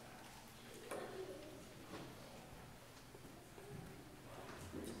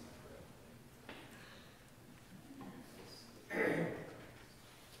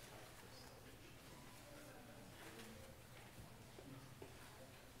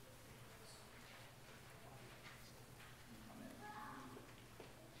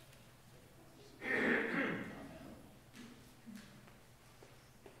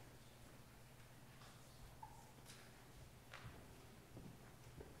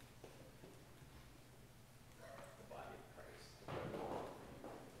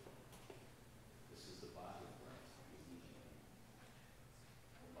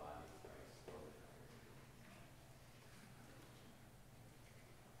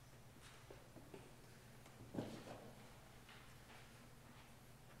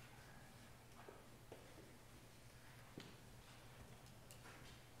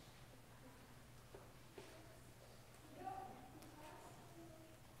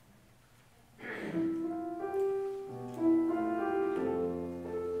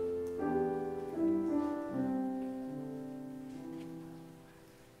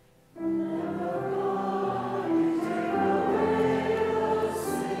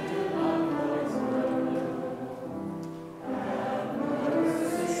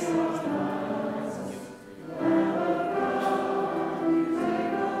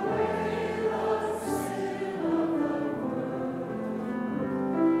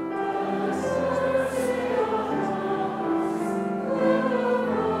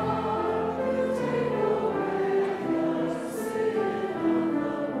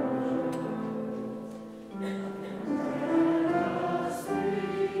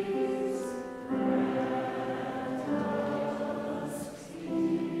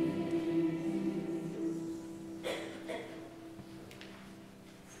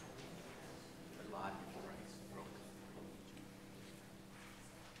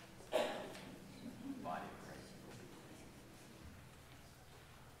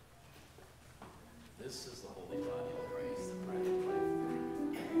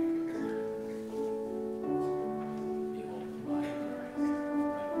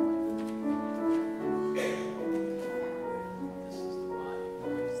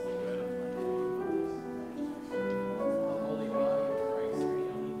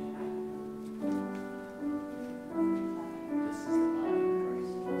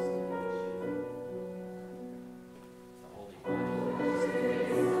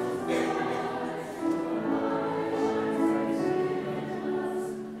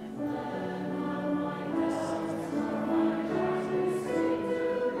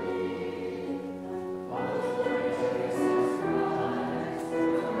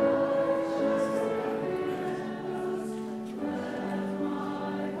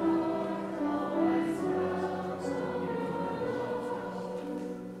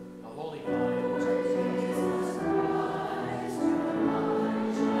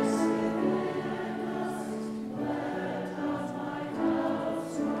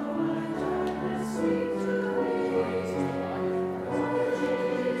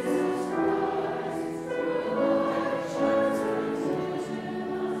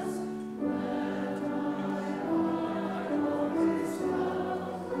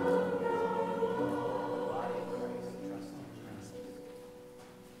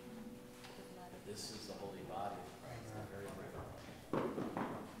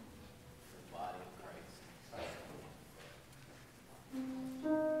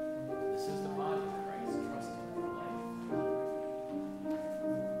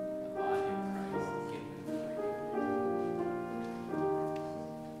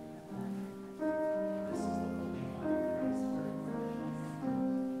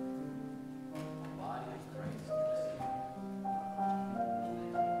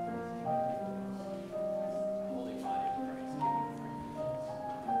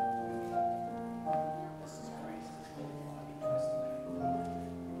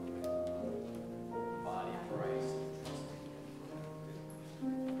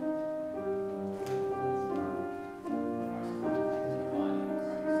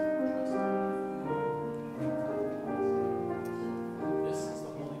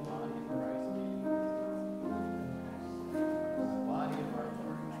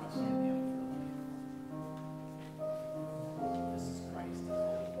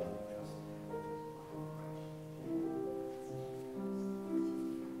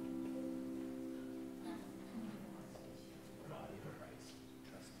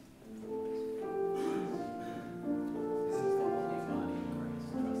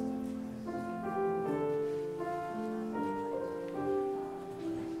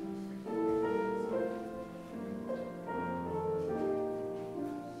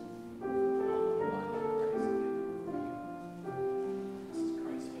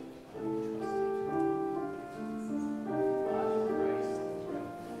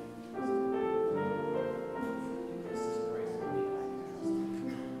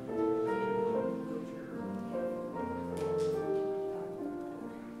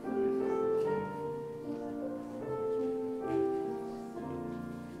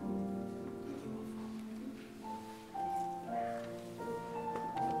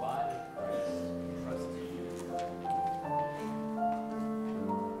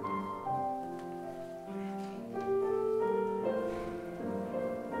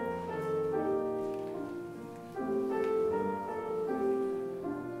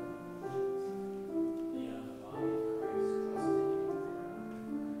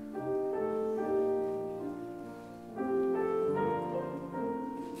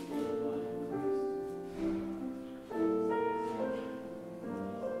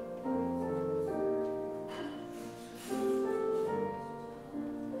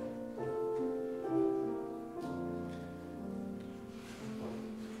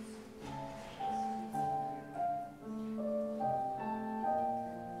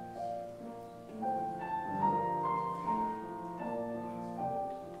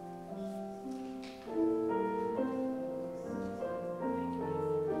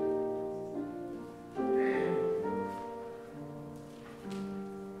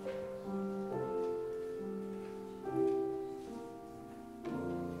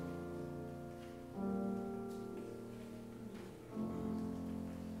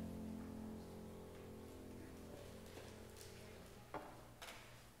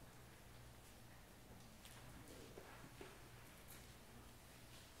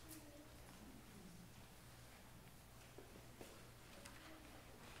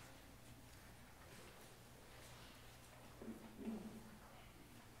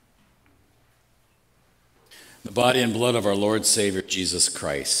 The body and blood of our Lord Savior Jesus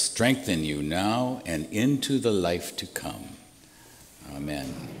Christ strengthen you now and into the life to come.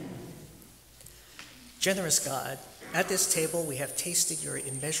 Amen. Generous God, at this table we have tasted your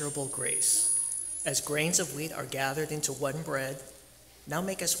immeasurable grace. As grains of wheat are gathered into one bread, now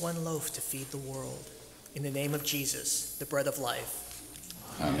make us one loaf to feed the world. In the name of Jesus, the bread of life.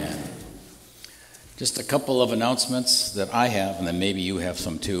 Amen. Just a couple of announcements that I have, and then maybe you have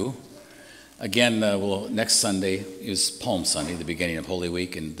some too. Again, next Sunday is Palm Sunday, the beginning of Holy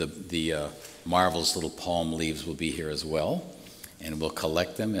Week, and the marvelous little palm leaves will be here as well. And we'll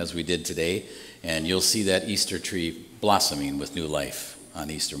collect them as we did today. And you'll see that Easter tree blossoming with new life on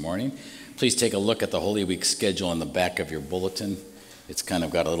Easter morning. Please take a look at the Holy Week schedule on the back of your bulletin. It's kind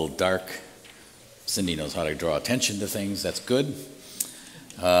of got a little dark. Cindy knows how to draw attention to things. That's good.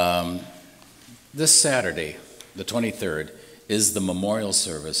 This Saturday, the 23rd, is the memorial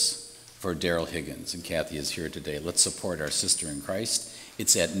service for Daryl Higgins, and Kathy is here today. Let's support our sister in Christ.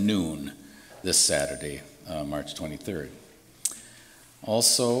 It's at noon this Saturday, March 23rd.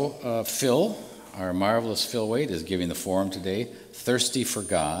 Also, Phil, our marvelous Phil Wade, is giving the forum today, Thirsty for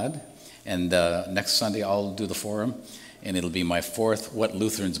God. And next Sunday, I'll do the forum, and it'll be my fourth What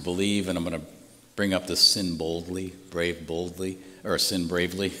Lutherans Believe, and I'm going to bring up the sin boldly, brave boldly, or sin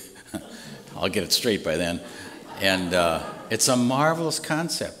bravely. I'll get it straight by then. And it's a marvelous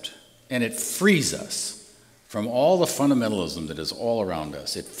concept, and it frees us from all the fundamentalism that is all around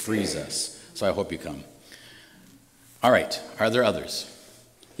us. It frees us. So I hope you come. All right, are there others?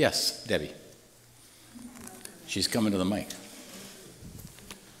 Yes, Debbie. She's coming to the mic.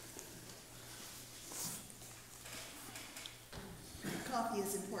 Coffee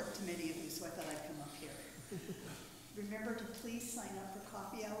is important to many of you, so I thought I'd come up here. Remember to please sign up for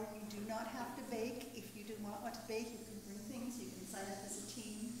coffee hour. You do not have to bake. If you do not want to bake, you can bring things. You can sign up as a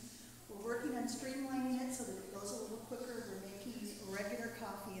team. We're working on streamlining it so that it goes a little quicker. We're making regular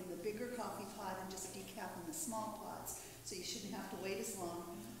coffee in the bigger coffee pot and just decaf in the small pots, so you shouldn't have to wait as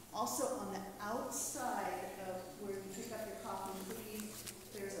long. Also, on the outside of where you pick up your coffee and cookies,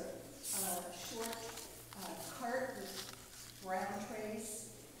 there's a short cart with brown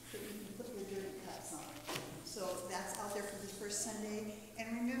trays that you can put your dirty cups on. So that's out there for the first Sunday. And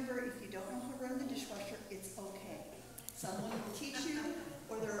remember, if you don't know how to run the dishwasher, it's okay. Someone will teach you,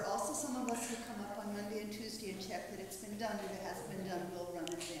 or there are also some of us who come up on Monday and Tuesday and check that it's been done. If it hasn't been done, we'll run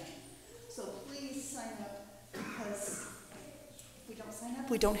it then. So please sign up, because if we don't sign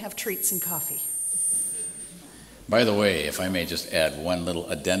up, we don't have treats and coffee. By the way, if I may just add one little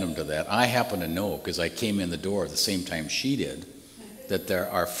addendum to that, I happen to know, because I came in the door at the same time she did, that there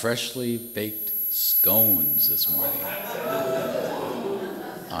are freshly baked scones this morning.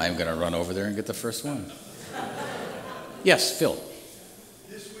 I'm going to run over there and get the first one. Yes, Phil.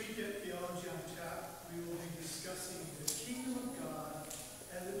 This week at Theology on Tap, we will be discussing the kingdom of God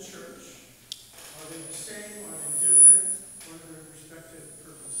and the church. Are they the same? Are they different? What are their respective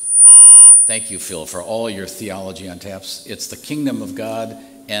purposes? Thank you, Phil, for all your theology on taps. It's the kingdom of God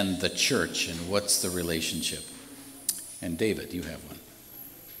and the church, and what's the relationship? And David, you have one.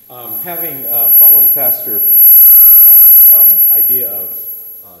 Following Pastor Carr's idea of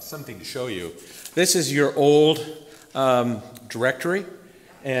something to show you, this is your old directory,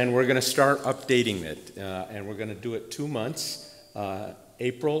 and we're going to start updating it, and we're going to do it 2 months,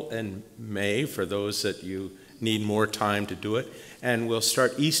 April and May, for those that you need more time to do it, and we'll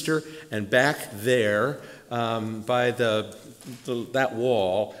start Easter, and back there by that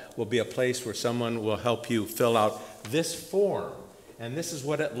wall will be a place where someone will help you fill out this form. And this is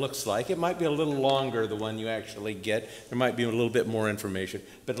what it looks like. It might be a little longer, the one you actually get. There might be a little bit more information,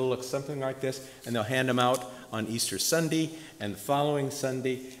 but it'll look something like this, and they'll hand them out on Easter Sunday and the following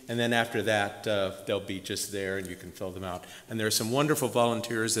Sunday, and then after that, they'll be just there, and you can fill them out. And there are some wonderful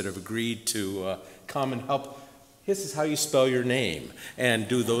volunteers that have agreed to come and help. This is how you spell your name, and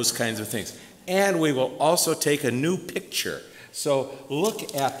do those kinds of things. And we will also take a new picture. So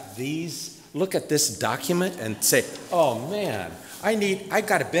look at this document and say, oh man, I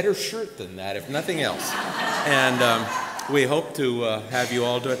got a better shirt than that, if nothing else. And we hope to have you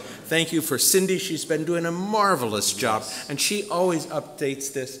all do it. Thank you for Cindy. She's been doing a marvelous job, and she always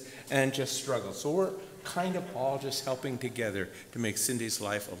updates this and just struggles. So we're kind of all just helping together to make Cindy's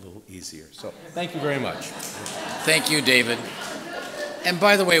life a little easier. So thank you very much. Thank you, David. And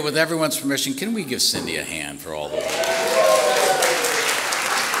by the way, with everyone's permission, can we give Cindy a hand for all the work?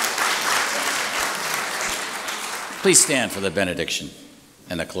 Please stand for the benediction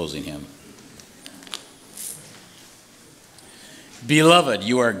and the closing hymn. Beloved,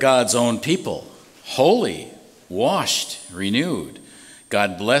 you are God's own people, holy, washed, renewed.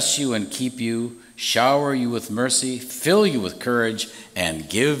 God bless you and keep you, shower you with mercy, fill you with courage, and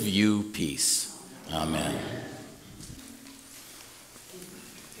give you peace. Amen.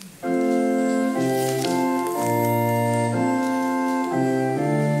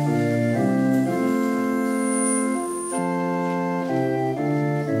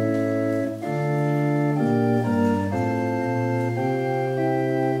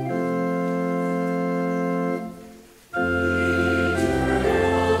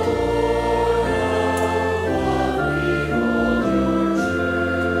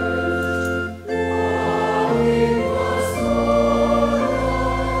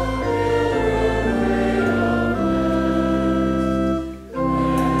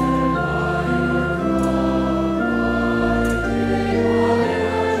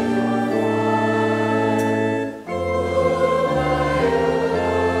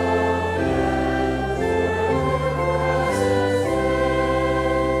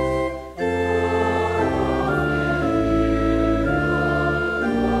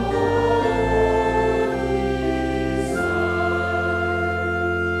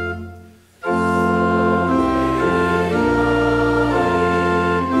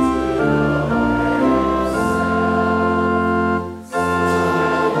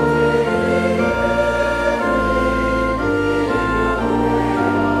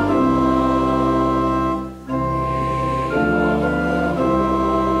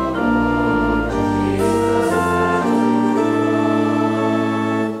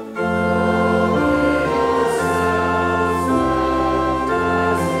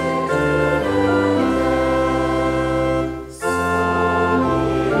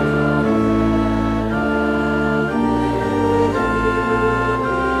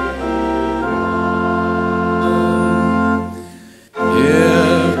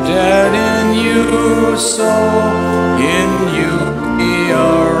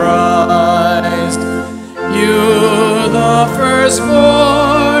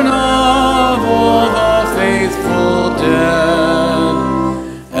 Firstborn of all the faithful dead,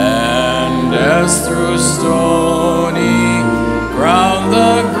 and as through stony ground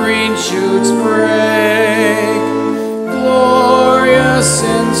the green shoots break, glorious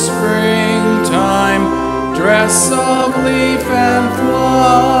in springtime, dress of leaf and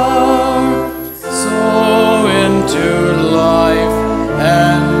flower, so into life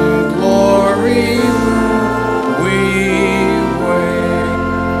and glory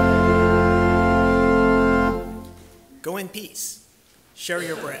Go in peace. Share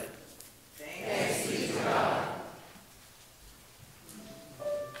your bread.